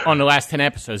on the last 10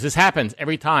 episodes. This happens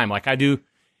every time. Like I do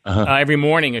every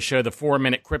morning a show, the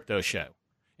 4-Minute Crypto Show.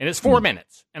 And it's 4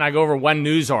 minutes. And I go over one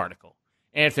news article.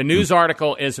 And if the news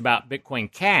article is about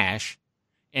Bitcoin Cash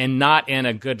and not in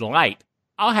a good light,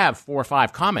 I'll have 4 or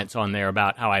 5 comments on there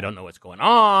about how I don't know what's going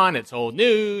on. It's old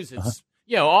news. It's,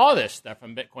 all this stuff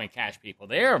from Bitcoin Cash people.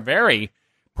 They are very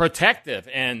protective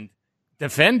and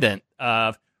defendant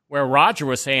of where Roger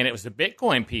was saying it was the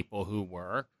Bitcoin people who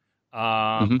were.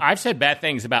 I've said bad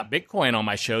things about Bitcoin on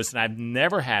my shows, and I've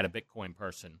never had a Bitcoin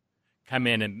person come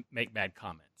in and make bad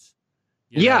comments.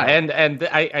 And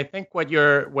I think what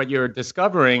you're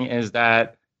discovering is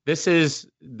that this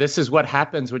is what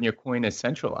happens when your coin is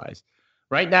centralized.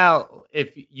 Right now, if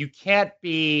you can't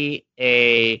be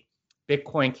a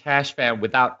Bitcoin Cash fan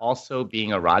without also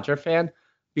being a Roger fan,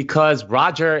 because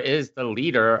Roger is the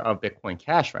leader of Bitcoin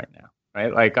Cash right now,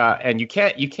 right? Like, and you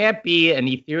can't be an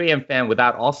Ethereum fan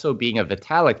without also being a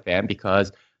Vitalik fan,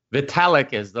 because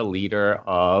Vitalik is the leader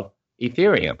of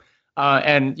Ethereum.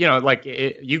 And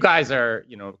you guys are,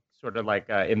 sort of like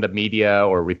in the media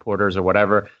or reporters or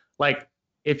whatever. Like,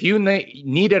 if you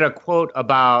needed a quote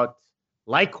about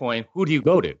Litecoin, who do you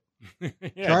go to?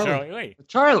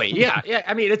 Charlie. Yeah.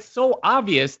 I mean, it's so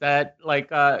obvious that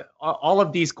all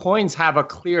of these coins have a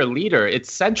clear leader.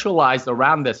 It's centralized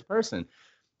around this person,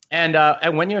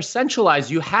 and when you're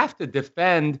centralized, you have to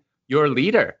defend your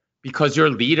leader because your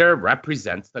leader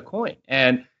represents the coin,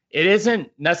 and it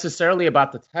isn't necessarily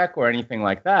about the tech or anything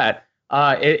like that.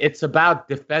 It's about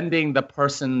defending the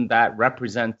person that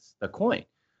represents the coin,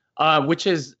 which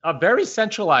is a very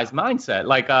centralized mindset.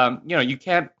 Like,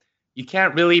 you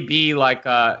can't really be like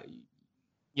a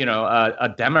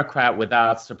Democrat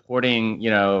without supporting,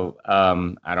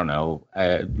 I don't know,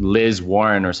 Liz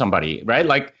Warren or somebody, right?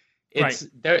 Like, it's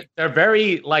they're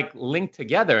very like linked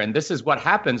together, and this is what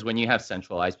happens when you have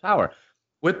centralized power.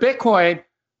 With Bitcoin,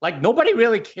 like, nobody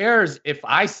really cares if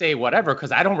I say whatever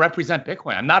because I don't represent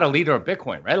Bitcoin. I'm not a leader of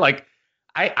Bitcoin, right? Like,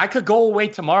 I could go away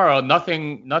tomorrow.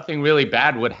 Nothing really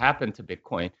bad would happen to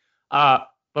Bitcoin. But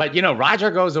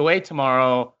Roger goes away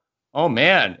tomorrow. Oh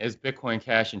man, is Bitcoin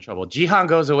Cash in trouble? Jihan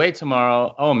goes away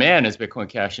tomorrow. Oh man, is Bitcoin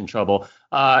Cash in trouble?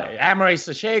 Amaray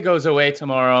Sachet goes away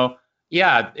tomorrow.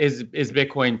 Yeah, is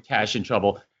Bitcoin Cash in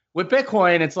trouble? With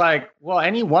Bitcoin, it's like, well,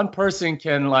 any one person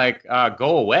can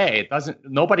go away.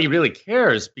 Nobody really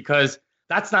cares because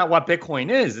that's not what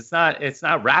Bitcoin is. It's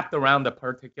not wrapped around a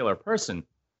particular person.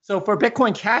 So for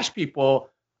Bitcoin Cash people,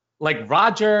 like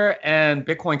Roger and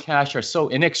Bitcoin Cash are so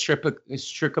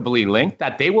inextricably linked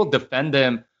that they will defend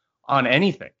them on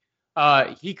anything.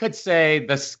 He could say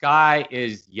the sky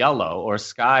is yellow or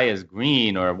sky is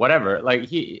green or whatever.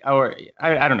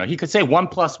 I don't know. He could say 1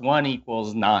 + 1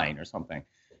 = 9 or something.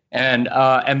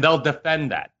 And they'll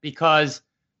defend that because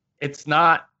it's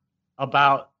not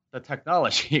about the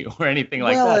technology or anything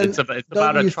like that. It's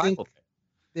about a tribal thing.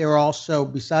 They're also,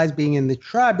 besides being in the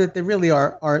tribe, that they really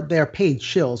they're paid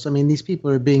shills. I mean, these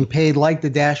people are being paid like the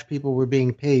Dash people were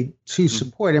being paid to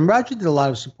support. And Roger did a lot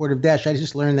of support of Dash. I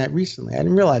just learned that recently. I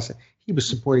didn't realize that he was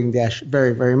supporting Dash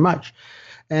very, very much.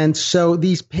 And so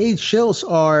these paid shills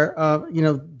are,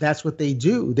 that's what they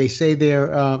do. They say they're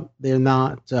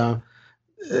not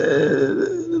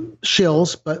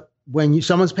shills, but when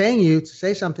someone's paying you to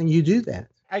say something, you do that.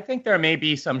 I think there may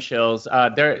be some shills.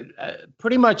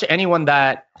 Pretty much anyone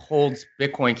that holds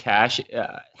Bitcoin Cash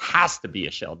has to be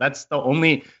a shill. That's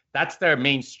their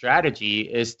main strategy,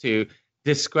 is to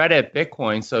discredit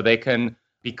Bitcoin so they can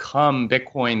become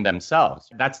Bitcoin themselves.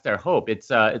 That's their hope. It's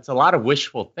a lot of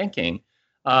wishful thinking.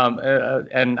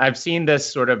 And I've seen this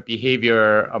sort of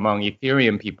behavior among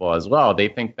Ethereum people as well. They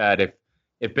think that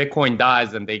if Bitcoin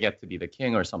dies, then they get to be the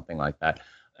king or something like that.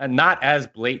 And not as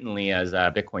blatantly as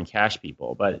Bitcoin Cash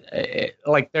people, but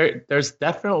there's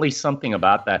definitely something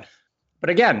about that.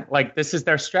 But again, this is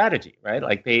their strategy, right?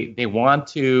 Like they want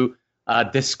to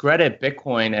discredit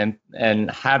Bitcoin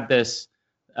and have this.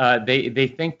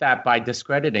 They think that by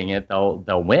discrediting it,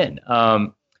 they'll win.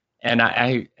 And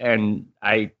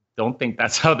I don't think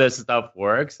that's how this stuff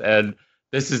works. And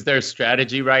this is their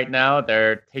strategy right now.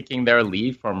 They're taking their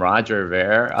lead from Roger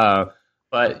Ver.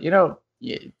 But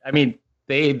I mean.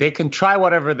 They can try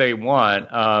whatever they want,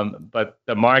 but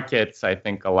the market's, I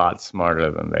think, a lot smarter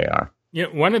than they are.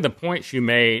 One of the points you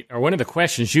made, or one of the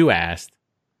questions you asked,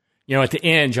 at the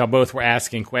end, y'all both were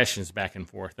asking questions back and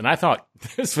forth. And I thought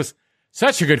this was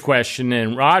such a good question.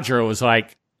 And Roger was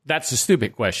like, that's a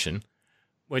stupid question,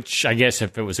 which I guess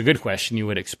if it was a good question, you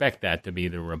would expect that to be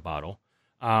the rebuttal.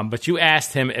 But you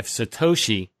asked him if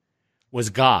Satoshi was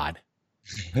God.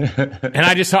 And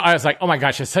I was like, oh my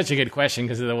gosh, that's such a good question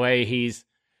because of the way he's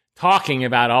talking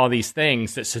about all these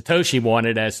things that Satoshi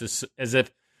wanted as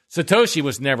if Satoshi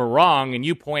was never wrong. And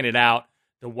you pointed out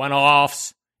the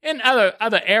one-offs and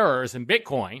other errors in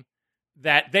Bitcoin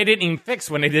that they didn't even fix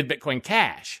when they did Bitcoin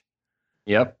Cash.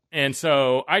 Yep. And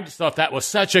so I just thought that was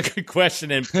such a good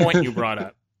question and point you brought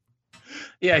up.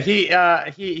 Yeah,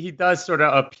 he does sort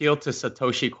of appeal to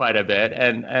Satoshi quite a bit.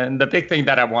 And the big thing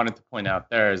that I wanted to point out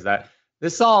there is that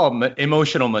this is all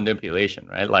emotional manipulation,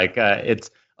 right? Like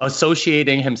it's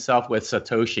associating himself with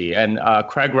Satoshi. And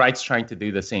Craig Wright's trying to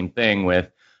do the same thing with,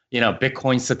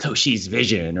 Bitcoin Satoshi's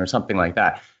vision or something like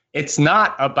that. It's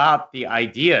not about the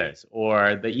ideas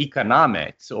or the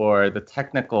economics or the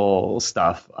technical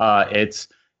stuff.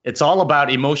 It's all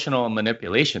about emotional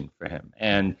manipulation for him.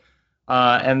 And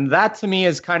that to me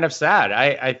is kind of sad.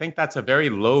 I think that's a very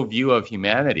low view of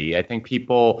humanity. I think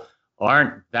people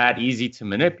aren't that easy to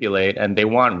manipulate, and they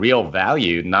want real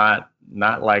value, not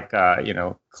like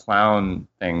clown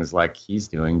things like he's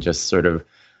doing, just sort of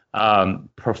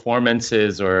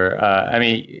performances or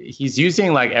he's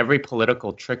using like every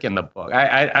political trick in the book.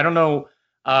 I don't know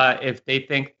if they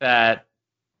think that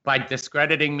by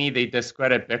discrediting me they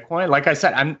discredit Bitcoin. Like I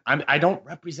said, I don't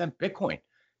represent Bitcoin.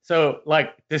 So,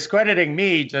 like, discrediting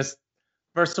me just,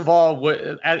 first of all,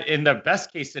 in the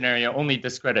best case scenario, only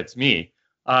discredits me.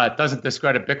 It doesn't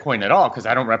discredit Bitcoin at all because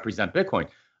I don't represent Bitcoin.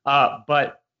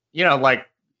 But, like,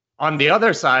 on the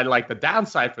other side, like, the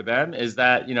downside for them is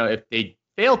that, if they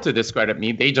fail to discredit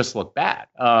me, they just look bad,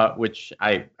 which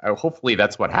I hopefully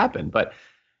that's what happened. But,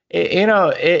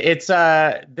 this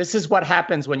is what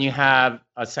happens when you have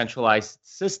a centralized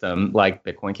system like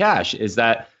Bitcoin Cash, is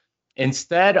that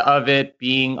instead of it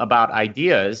being about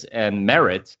ideas and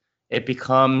merit, it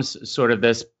becomes sort of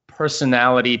this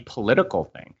personality political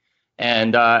thing.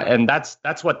 And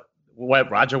that's what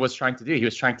Roger was trying to do. He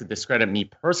was trying to discredit me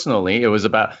personally. It was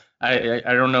about, I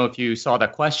don't know if you saw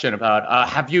that question about,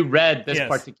 have you read this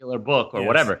particular book or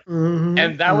whatever? Mm-hmm.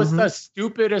 And that was the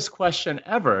stupidest question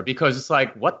ever, because it's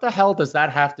like, what the hell does that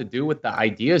have to do with the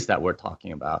ideas that we're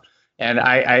talking about? And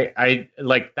I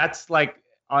like, that's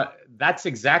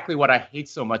exactly what I hate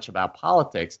so much about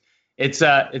politics. It's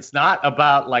not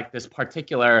about like this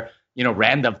particular,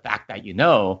 random fact that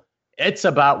It's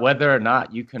about whether or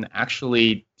not you can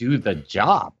actually do the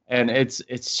job. And it's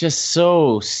just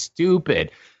so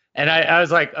stupid. And I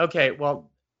was like, okay, well,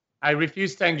 I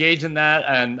refuse to engage in that.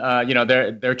 And,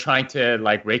 they're trying to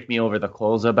like rake me over the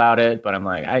coals about it. But I'm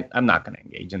like, I'm not going to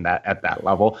engage in that at that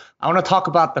level. I want to talk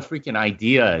about the freaking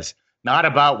ideas, not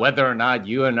about whether or not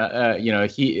you and,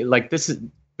 he, like, this is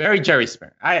very Jerry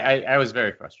Springer. I was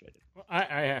very frustrated. Well,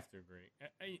 I have to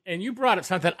agree. And you brought up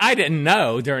something I didn't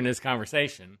know during this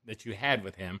conversation that you had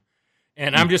with him.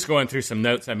 And I'm just going through some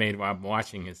notes I made while I'm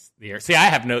watching the air. See, I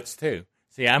have notes too.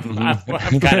 See, I'm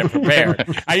kind of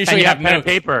prepared. I usually have notes.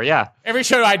 Paper, yeah. Every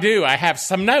show I do, I have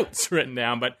some notes written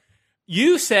down. But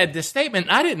you said this statement,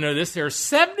 I didn't know this, there are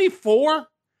 74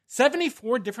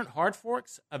 different hard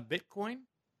forks of Bitcoin.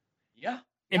 Yeah.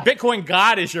 And Bitcoin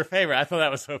God is your favorite. I thought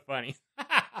that was so funny.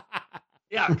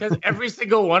 Yeah, because every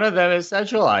single one of them is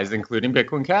centralized, including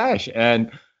Bitcoin Cash.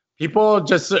 And people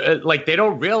just they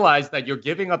don't realize that you're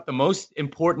giving up the most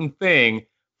important thing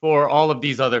for all of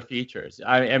these other features.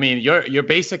 I mean, you're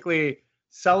basically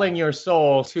selling your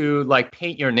soul to like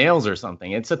paint your nails or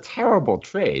something. It's a terrible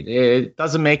trade. It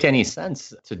doesn't make any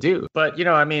sense to do. But,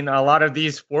 a lot of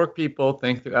these fork people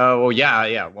think, oh, well,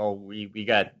 yeah, well, we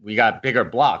got bigger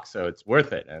blocks, so it's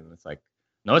worth it. And it's like,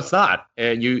 no, it's not.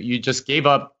 And you just gave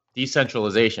up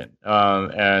decentralization.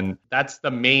 And that's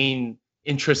the main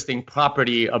interesting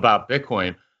property about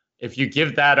Bitcoin. If you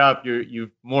give that up, you've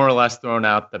more or less thrown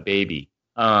out the baby.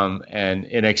 And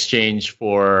in exchange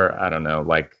for, I don't know,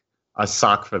 like a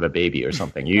sock for the baby or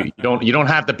something, you don't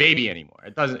have the baby anymore.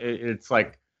 It's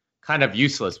like kind of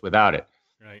useless without it.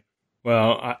 Right.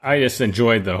 Well, I just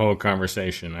enjoyed the whole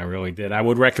conversation. I really did. I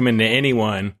would recommend to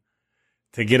anyone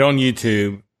to get on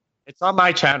YouTube. It's on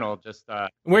my channel. Just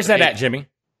where's that at, Jimmy?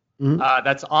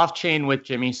 That's Off Chain with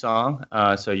Jimmy Song.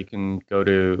 So you can go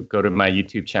to my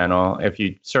YouTube channel. If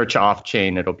you search Off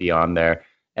Chain, it'll be on there.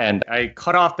 And I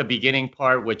cut off the beginning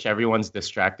part, which everyone's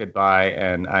distracted by,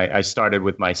 and I started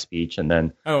with my speech, and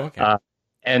then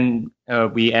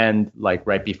we end like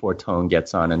right before Tone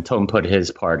gets on, and Tone put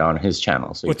his part on his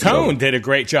channel. So Tone did a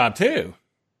great job too.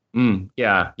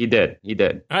 Yeah, he did.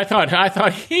 I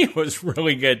thought he was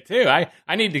really good too.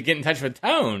 I need to get in touch with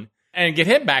Tone and get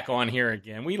him back on here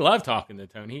again. We love talking to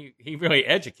Tone. He really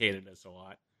educated us a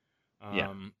lot.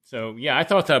 So yeah, I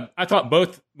thought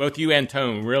both you and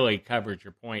Tone really covered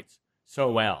your points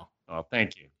so well. Oh,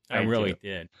 thank you. I really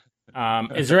did.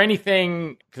 Is there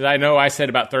anything, because I know I said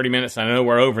about 30 minutes, I know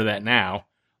we're over that now.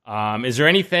 Is there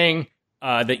anything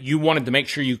that you wanted to make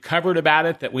sure you covered about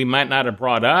it that we might not have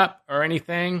brought up or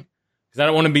anything? Because I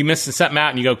don't want to be missing something out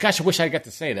and you go, gosh, I wish I got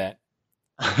to say that.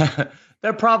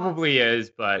 There probably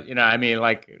is, but,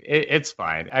 it's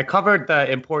fine. I covered the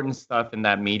important stuff in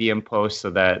that Medium post so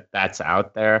that that's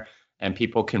out there and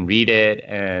people can read it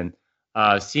and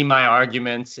see my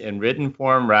arguments in written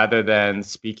form rather than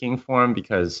speaking form,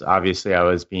 because obviously I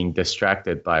was being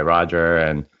distracted by Roger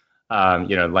and,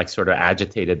 sort of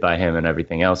agitated by him and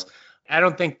everything else. I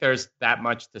don't think there's that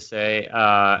much to say.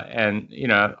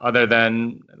 Other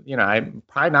than, I'm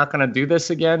probably not going to do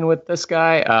this again with this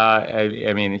guy.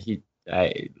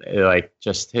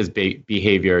 Just his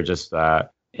behavior,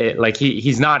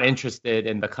 he's not interested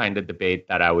in the kind of debate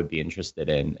that I would be interested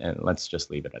in. And let's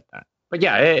just leave it at that. But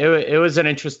yeah, it was an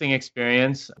interesting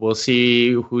experience. We'll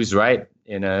see who's right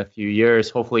in a few years.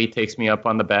 Hopefully he takes me up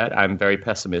on the bet. I'm very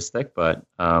pessimistic, but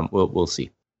we'll see.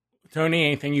 Tony,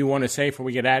 anything you want to say before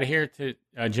we get out of here to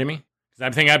Jimmy? Because I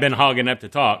think I've been hogging up to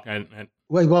talk.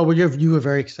 Well, you were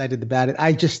very excited about it.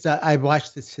 I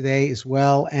watched it today as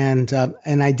well, and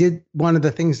I did. One of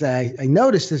the things that I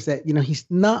noticed is that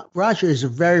Roger is a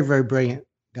very, very brilliant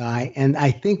guy, and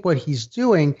I think what he's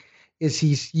doing is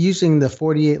he's using the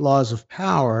 48 Laws of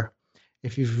Power.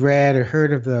 If you've read or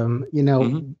heard of them,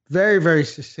 very, very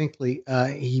succinctly,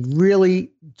 he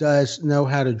really does know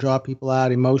how to draw people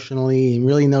out emotionally. He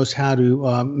really knows how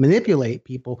to manipulate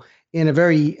people in a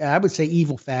very, I would say,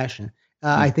 evil fashion.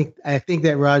 I think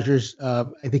that Rogers, I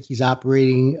think he's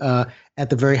operating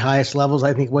at the very highest levels.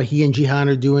 I think what he and Jihan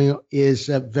are doing is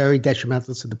very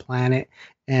detrimental to the planet.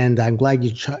 And I'm glad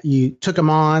you took him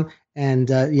on and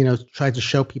tried to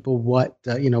show people what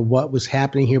was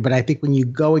happening here. But I think when you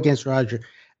go against Roger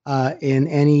in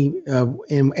any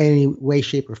way,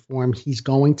 shape, or form, he's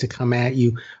going to come at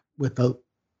you with the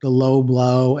low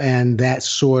blow and that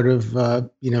sort of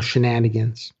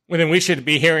shenanigans. Well, then we should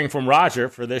be hearing from Roger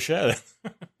for this show.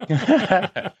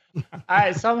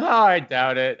 I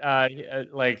doubt it.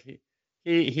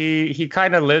 He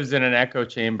kind of lives in an echo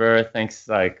chamber. Thinks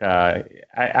I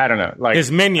don't know. Like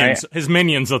his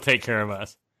minions will take care of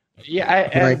us.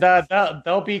 Yeah,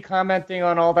 they'll be commenting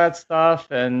on all that stuff,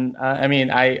 and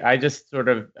I just sort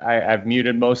of I've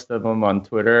muted most of them on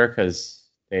Twitter because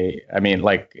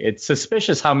it's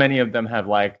suspicious how many of them have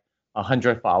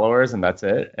 100 followers and that's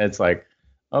it. It's like,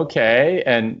 okay,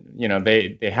 and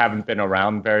they haven't been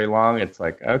around very long. It's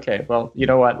like, okay, well, you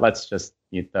know what? Let's just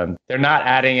mute them. They're not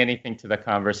adding anything to the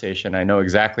conversation. I know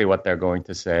exactly what they're going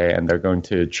to say, and they're going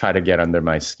to try to get under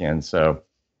my skin. So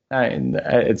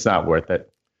it's not worth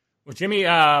it. Well, Jimmy,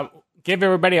 give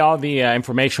everybody all the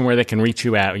information where they can reach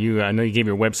you at. I know you gave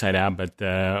your website out, but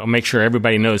I'll make sure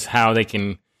everybody knows how they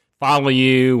can follow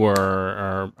you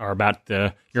or about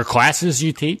your classes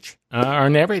you teach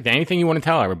and everything. Anything you want to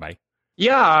tell everybody?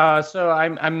 Yeah, so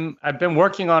I've been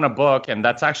working on a book, and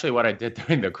that's actually what I did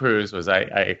during the cruise. Was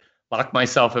I locked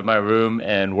myself in my room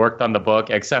and worked on the book,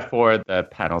 except for the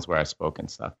panels where I spoke and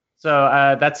stuff.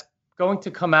 So that's going to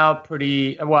come out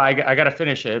pretty well. I got to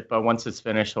finish it, but once it's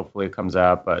finished, hopefully it comes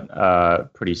out.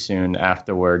 But pretty soon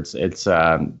afterwards, it's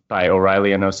by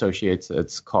O'Reilly and Associates.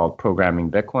 It's called Programming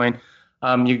Bitcoin.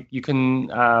 You can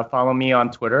follow me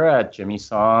on Twitter at Jimmy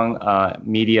Song,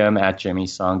 Medium at Jimmy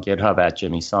Song, GitHub at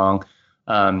Jimmy Song.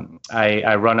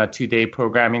 I run a 2-day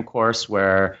programming course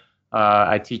where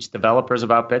I teach developers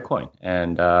about Bitcoin,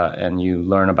 and you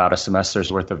learn about a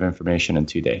semester's worth of information in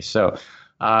 2 days. So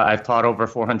I've taught over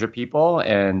 400 people,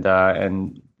 and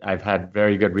I've had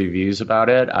very good reviews about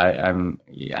it. I'm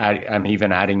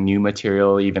even adding new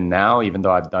material even now, even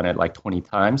though I've done it 20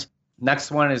 times.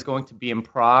 Next one is going to be in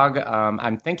Prague.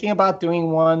 I'm thinking about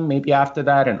doing one maybe after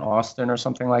that in Austin or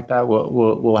something like that.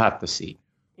 We'll have to see.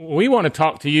 We want to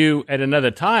talk to you at another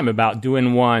time about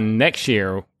doing one next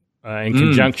year in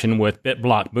conjunction with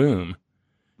BitBlock Boom,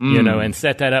 and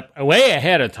set that up way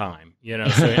ahead of time, and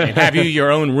have you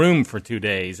your own room for 2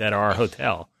 days at our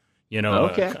hotel,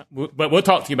 Okay. But we'll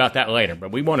talk to you about that later.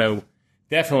 But we want to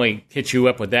definitely hit you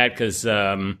up with that because,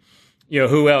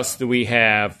 who else do we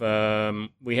have?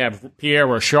 We have Pierre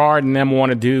Rochard and them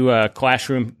want to do a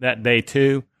classroom that day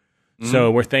too.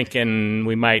 So we're thinking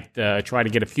we might try to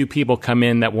get a few people come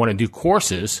in that want to do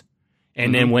courses,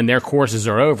 and then when their courses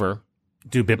are over,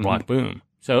 do BitBlock Boom.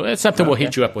 So that's something we'll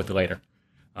hit you up with later.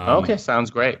 Okay,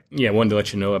 sounds great. Yeah, wanted to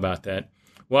let you know about that.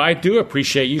 Well, I do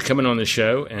appreciate you coming on the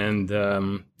show, and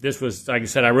this was, like I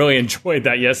said, I really enjoyed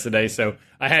that yesterday, so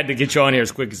I had to get you on here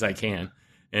as quick as I can.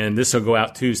 And this will go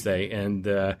out Tuesday, and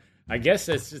I guess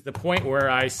this is the point where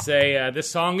I say this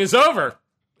song is over.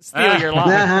 Steal your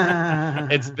line.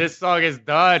 This song is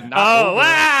done.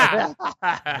 Wow!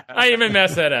 I even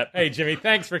messed that up. Hey, Jimmy,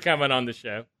 thanks for coming on the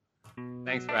show.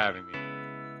 Thanks for having me.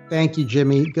 Thank you,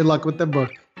 Jimmy. Good luck with the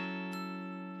book.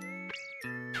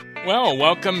 Well,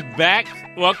 welcome back.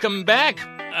 Welcome back.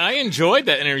 I enjoyed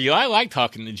that interview. I like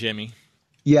talking to Jimmy.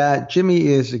 Yeah, Jimmy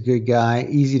is a good guy,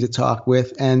 easy to talk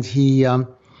with, and he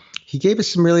gave us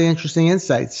some really interesting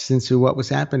insights into what was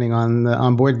happening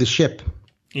on board the ship.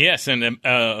 Yes, and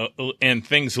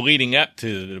things leading up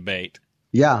to the debate.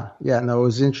 Yeah, no, it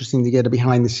was interesting to get a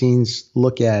behind-the-scenes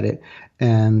look at it,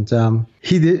 and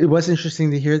it was interesting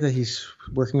to hear that he's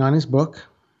working on his book.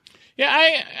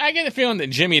 Yeah, I get a feeling that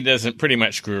Jimmy doesn't pretty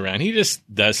much screw around. He just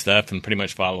does stuff and pretty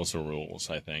much follows the rules,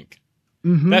 I think.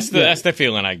 Mm-hmm. That's the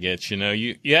feeling I get. You know,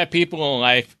 you have people in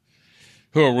life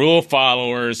who are rule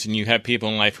followers, and you have people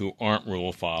in life who aren't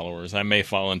rule followers. I may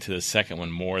fall into the second one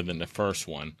more than the first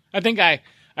one. I think I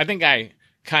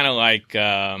kind of like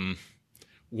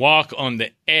walk on the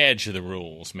edge of the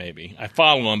rules, maybe. I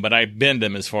follow them, but I bend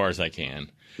them as far as I can.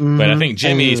 Mm-hmm. But I think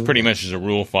Jimmy is pretty much as a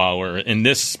rule follower in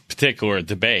this particular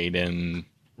debate, and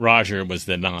Roger was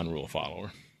the non-rule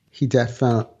follower. He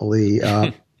definitely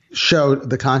showed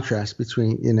the contrast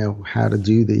between, how to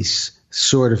do these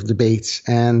sort of debates,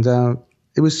 and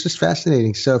it was just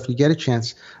fascinating. So if you get a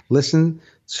chance, listen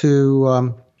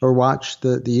to or watch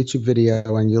the YouTube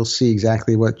video, and you'll see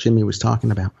exactly what Jimmy was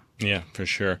talking about. Yeah, for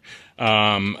sure.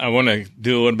 I want to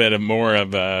do a little bit more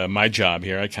of my job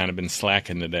here. I kind of been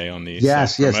slacking today on these.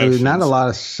 Yes. There's not a lot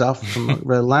of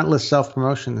relentless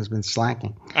self-promotion has been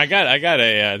slacking. I got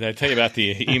did I tell you about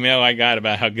the email I got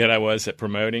about how good I was at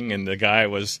promoting, and the guy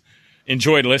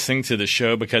enjoyed listening to the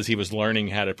show because he was learning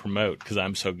how to promote because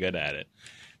I'm so good at it.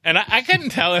 And I couldn't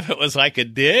tell if it was like a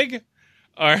dig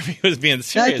or if he was being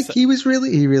serious. I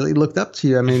think he really looked up to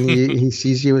you. I mean, he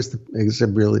sees you as a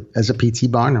P.T.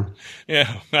 Barnum.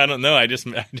 Yeah, I don't know. I just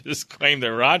claimed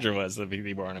that Roger was the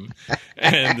P.T. Barnum,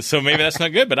 and so maybe that's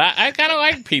not good. But I kind of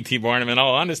like P.T. Barnum in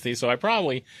all honesty, so I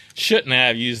probably shouldn't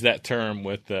have used that term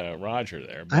with Roger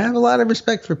there. But I have a lot of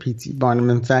respect for P.T.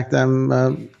 Barnum. In fact,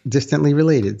 I'm distantly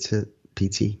related to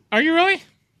P.T. Are you really?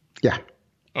 Yeah.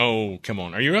 Oh, come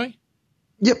on. Are you really?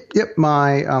 Yep.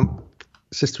 My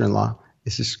sister-in-law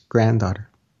is his granddaughter.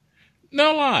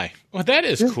 No lie. Well, that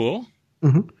is cool.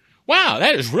 Mm-hmm. Wow,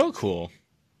 that is real cool.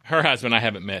 Her husband, I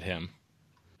haven't met him.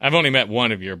 I've only met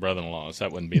one of your brother-in-laws.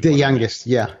 That wouldn't be the youngest.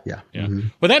 Yeah. Mm-hmm.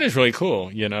 Well, that is really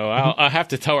cool. I'll have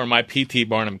to tell her my P.T.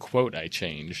 Barnum quote I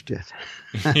changed. Yes.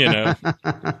 I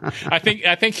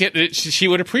think she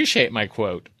would appreciate my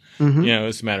quote. Mm-hmm.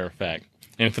 As a matter of fact.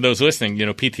 And for those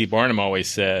listening, P.T. Barnum always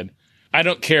said, I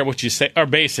don't care what you say, or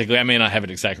basically, I may not have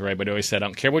it exactly right, but he always said, I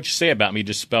don't care what you say about me,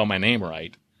 just spell my name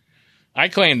right. I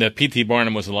claim that P.T.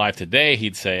 Barnum was alive today,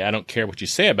 he'd say, I don't care what you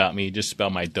say about me, just spell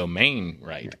my domain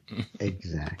right.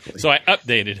 Exactly. So I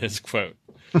updated his quote.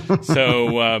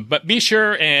 So, but be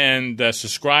sure and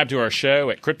subscribe to our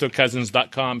show at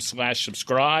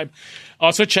CryptoCousins.com/subscribe.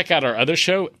 Also, check out our other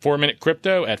show, 4 Minute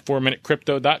Crypto, at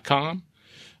 4MinuteCrypto.com.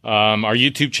 Our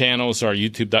YouTube channels are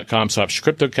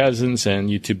youtube.com/CryptoCousins and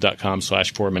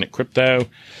youtube.com/4MinuteCrypto.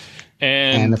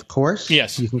 And of course,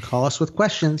 yes, you can call us with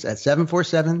questions at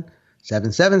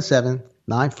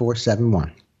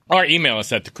 747-777-9471. Or email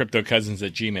us at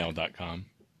thecryptocousins@gmail.com.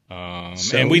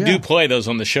 And we do play those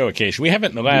on the show occasionally. We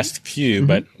haven't in the last few,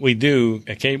 but we do.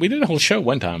 Okay, we did a whole show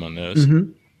one time on those.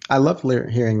 Mm-hmm. I love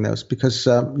hearing those because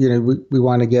we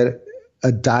want to get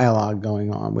a dialogue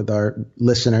going on with our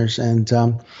listeners, and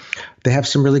they have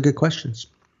some really good questions.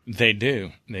 They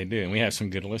do, and we have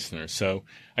some good listeners. So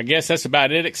I guess that's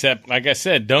about it, except, like I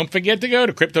said, don't forget to go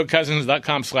to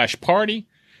CryptoCousins.com/party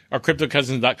or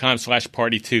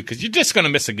CryptoCousins.com/party2, because you're just going to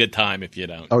miss a good time if you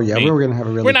don't. Oh, yeah, we're going to have a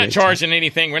really We're not charging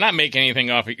anything. We're not making anything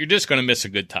off it. You're just going to miss a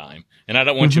good time. And I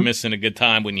don't want you missing a good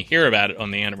time when you hear about it on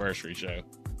the anniversary show.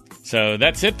 So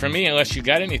that's it for me, unless you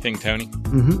got anything, Tony.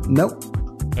 Nope.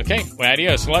 Okay, well,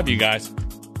 adios. Love you guys.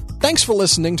 Thanks for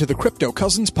listening to the Crypto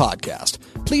Cousins podcast.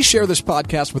 Please share this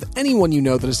podcast with anyone you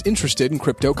know that is interested in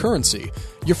cryptocurrency.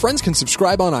 Your friends can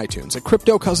subscribe on iTunes at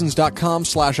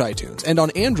CryptoCousins.com/iTunes and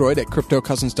on Android at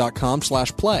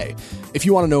CryptoCousins.com/play. If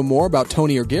you want to know more about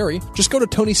Tony or Gary, just go to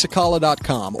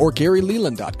TonySakala.com or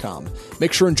GaryLeland.com.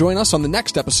 Make sure and join us on the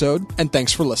next episode, and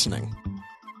thanks for listening.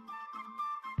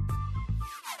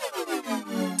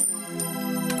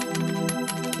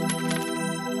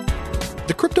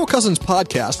 The Crypto Cousins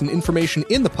podcast and information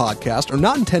in the podcast are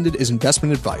not intended as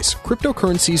investment advice.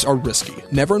 Cryptocurrencies are risky.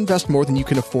 Never invest more than you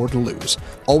can afford to lose.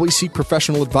 Always seek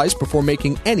professional advice before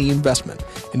making any investment.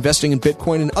 Investing in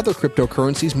Bitcoin and other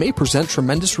cryptocurrencies may present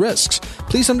tremendous risks.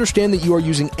 Please understand that you are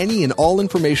using any and all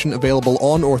information available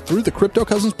on or through the Crypto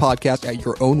Cousins podcast at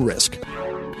your own risk.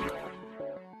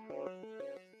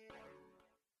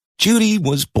 Judy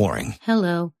was boring.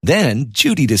 Hello. Then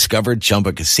Judy discovered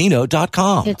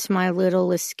ChumbaCasino.com. It's my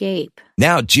little escape.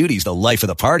 Now Judy's the life of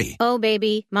the party. Oh,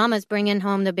 baby, mama's bringing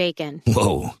home the bacon.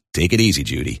 Whoa, take it easy,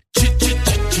 Judy.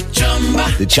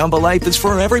 The Chumba life is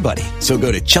for everybody. So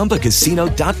go to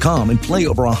ChumbaCasino.com and play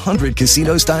over 100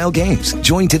 casino-style games.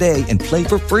 Join today and play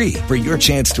for free for your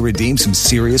chance to redeem some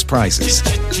serious prizes.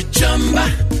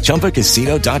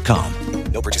 ChumbaCasino.com.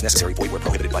 No purchase necessary. Void where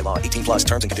prohibited by law. 18 plus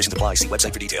terms and conditions apply. See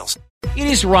website for details. It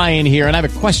is Ryan here, and I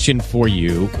have a question for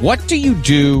you. What do you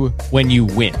do when you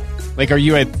win? Like, are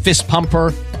you a fist pumper,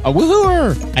 a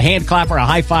woohooer, a hand clapper, a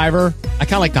high fiver? I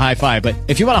kind of like the high five, but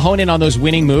if you want to hone in on those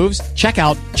winning moves, check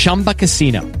out Chumba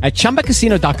Casino. At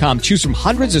ChumbaCasino.com, choose from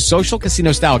hundreds of social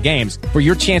casino-style games for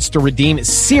your chance to redeem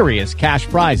serious cash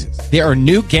prizes. There are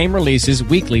new game releases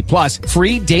weekly, plus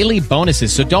free daily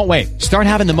bonuses, so don't wait. Start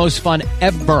having the most fun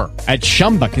ever at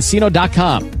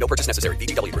ChumbaCasino.com. No purchase necessary.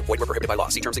 VGW Group. Void where prohibited by law.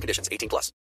 See terms and conditions. 18 plus.